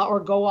 or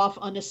go off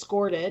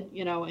unescorted,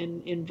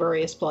 in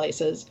various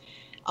places.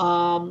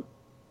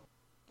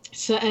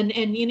 So and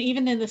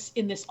even in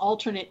this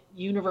alternate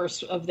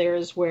universe of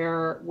theirs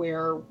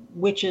where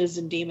witches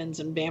and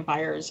demons and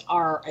vampires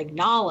are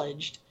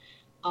acknowledged,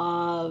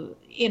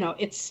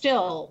 it's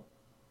still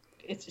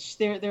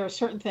there are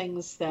certain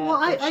things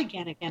that she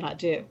can and cannot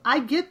do. I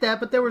get that,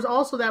 but there was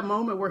also that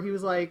moment where he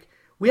was like,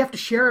 "We have to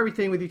share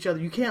everything with each other.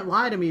 You can't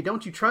lie to me.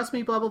 Don't you trust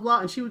me? Blah blah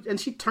blah." And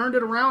she turned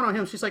it around on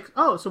him. She's like,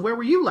 "Oh, so where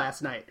were you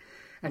last night?"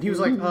 And he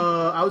was like,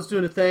 "I was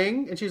doing a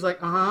thing." And she's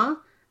like, "Uh huh."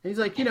 And he's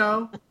like,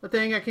 a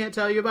thing I can't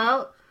tell you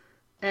about.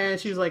 And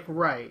she's like,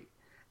 right.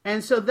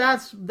 And so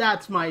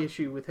that's my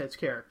issue with his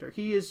character.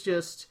 He is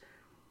just,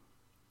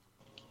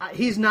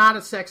 he's not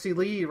a sexy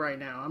lead right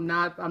now. I'm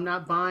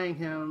not buying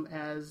him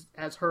as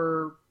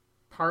her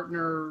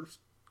partner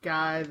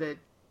guy that,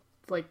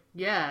 like,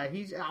 yeah,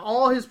 he's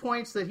all his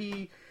points that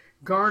he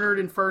garnered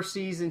in first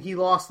season, he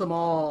lost them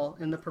all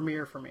in the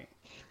premiere for me.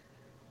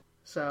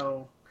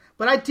 So...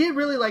 But I did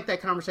really like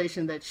that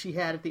conversation that she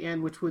had at the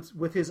end, which was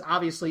with his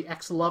obviously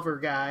ex-lover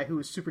guy who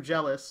was super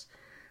jealous.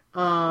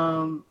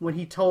 When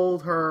he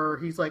told her,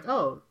 he's like,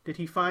 "Oh, did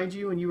he find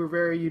you and you were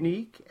very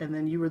unique, and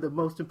then you were the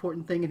most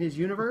important thing in his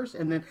universe?"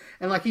 And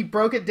like he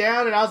broke it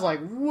down, and I was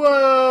like,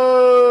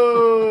 "Whoa!"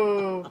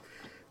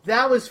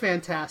 That was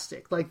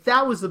fantastic. Like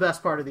that was the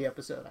best part of the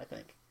episode, I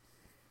think.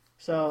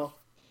 So,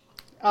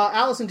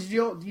 Allison, did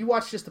you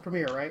watch just the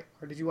premiere, right,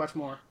 or did you watch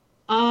more?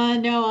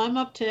 No, I'm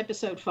up to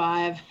episode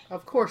 5.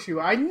 Of course you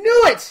are. I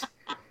knew it!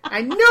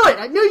 I knew it!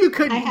 I knew you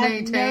couldn't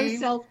maintain. I have no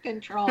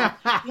self-control.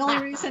 The only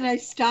reason I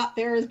stopped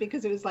there is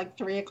because it was like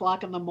 3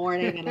 o'clock in the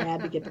morning and I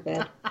had to get to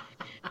bed.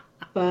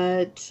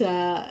 But,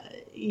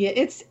 yeah,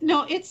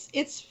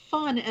 it's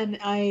fun, and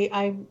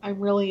I'm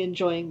really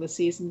enjoying the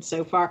season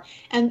so far.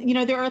 And,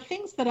 there are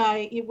things that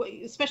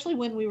especially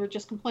when we were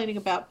just complaining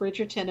about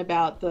Bridgerton,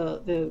 about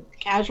the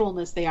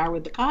casualness they are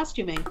with the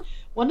costuming,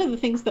 one of the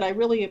things that I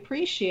really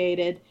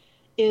appreciated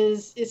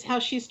is how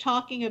she's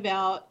talking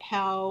about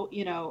how,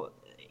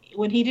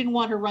 when he didn't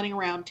want her running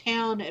around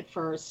town at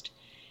first,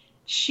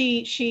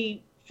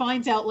 she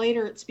finds out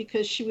later it's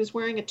because she was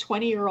wearing a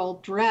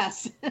 20-year-old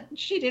dress.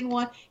 He didn't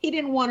want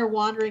her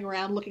wandering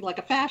around looking like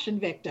a fashion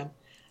victim.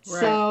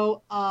 Right.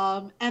 So,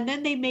 and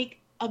then they make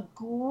a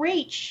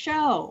great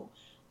show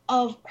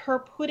of her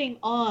putting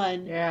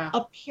on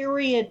a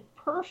period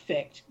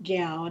perfect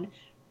gown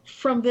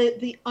from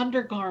the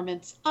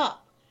undergarments up,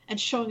 and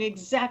showing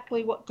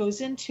exactly what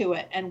goes into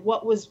it and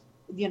what was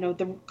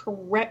the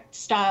correct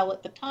style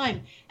at the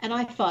time. And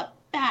I thought,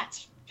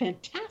 that's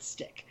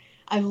fantastic.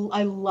 I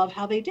love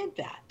how they did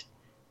that.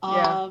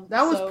 Yeah,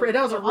 that was pretty.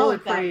 That was a really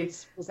pretty.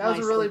 That was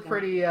a really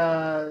pretty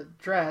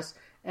dress.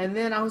 And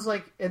then I was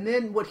like, and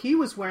then what he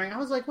was wearing, I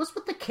was like, what's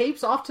with the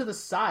capes off to the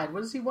side?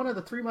 What is he, one of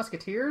the Three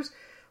Musketeers?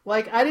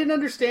 Like, I didn't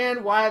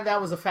understand why that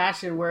was a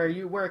fashion where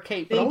you wear a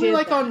cape, but only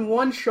like on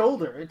one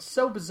shoulder. It's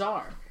so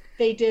bizarre.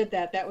 They did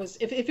that. That was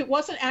if it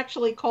wasn't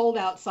actually cold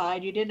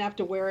outside, you didn't have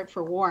to wear it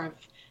for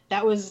warmth.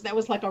 That was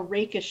like a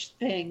rakish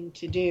thing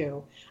to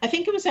do. I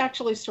think it was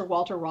actually Sir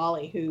Walter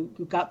Raleigh who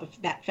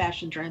got that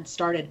fashion trend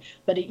started.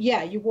 But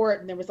you wore it,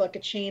 and there was like a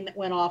chain that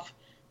went off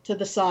to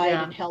the side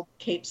and held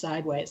the cape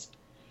sideways.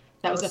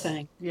 That was a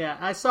thing. Yeah,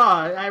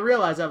 I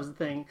realized that was a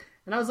thing.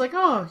 And I was like,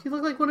 oh, you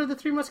look like one of the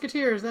Three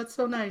Musketeers. That's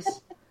so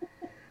nice.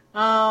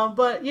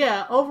 But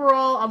yeah,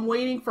 overall, I'm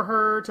waiting for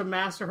her to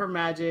master her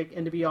magic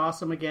and to be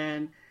awesome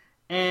again.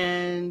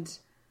 And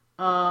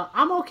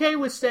I'm okay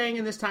with staying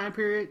in this time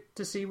period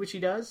to see what she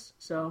does.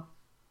 So,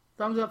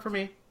 thumbs up for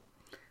me.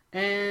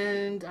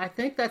 And I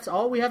think that's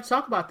all we have to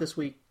talk about this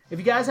week. If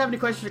you guys have any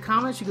questions or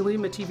comments, you can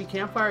leave them at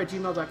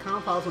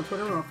tvcampfire@gmail.com. Follow us on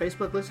Twitter. We're on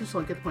Facebook. Listen to us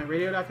on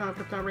GetThePointRadio.com,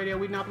 Krypton Radio,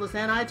 Wheatonpolis,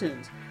 and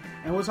iTunes.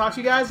 And we'll talk to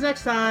you guys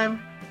next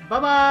time.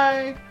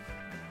 Bye-bye.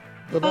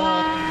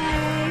 Bye-bye.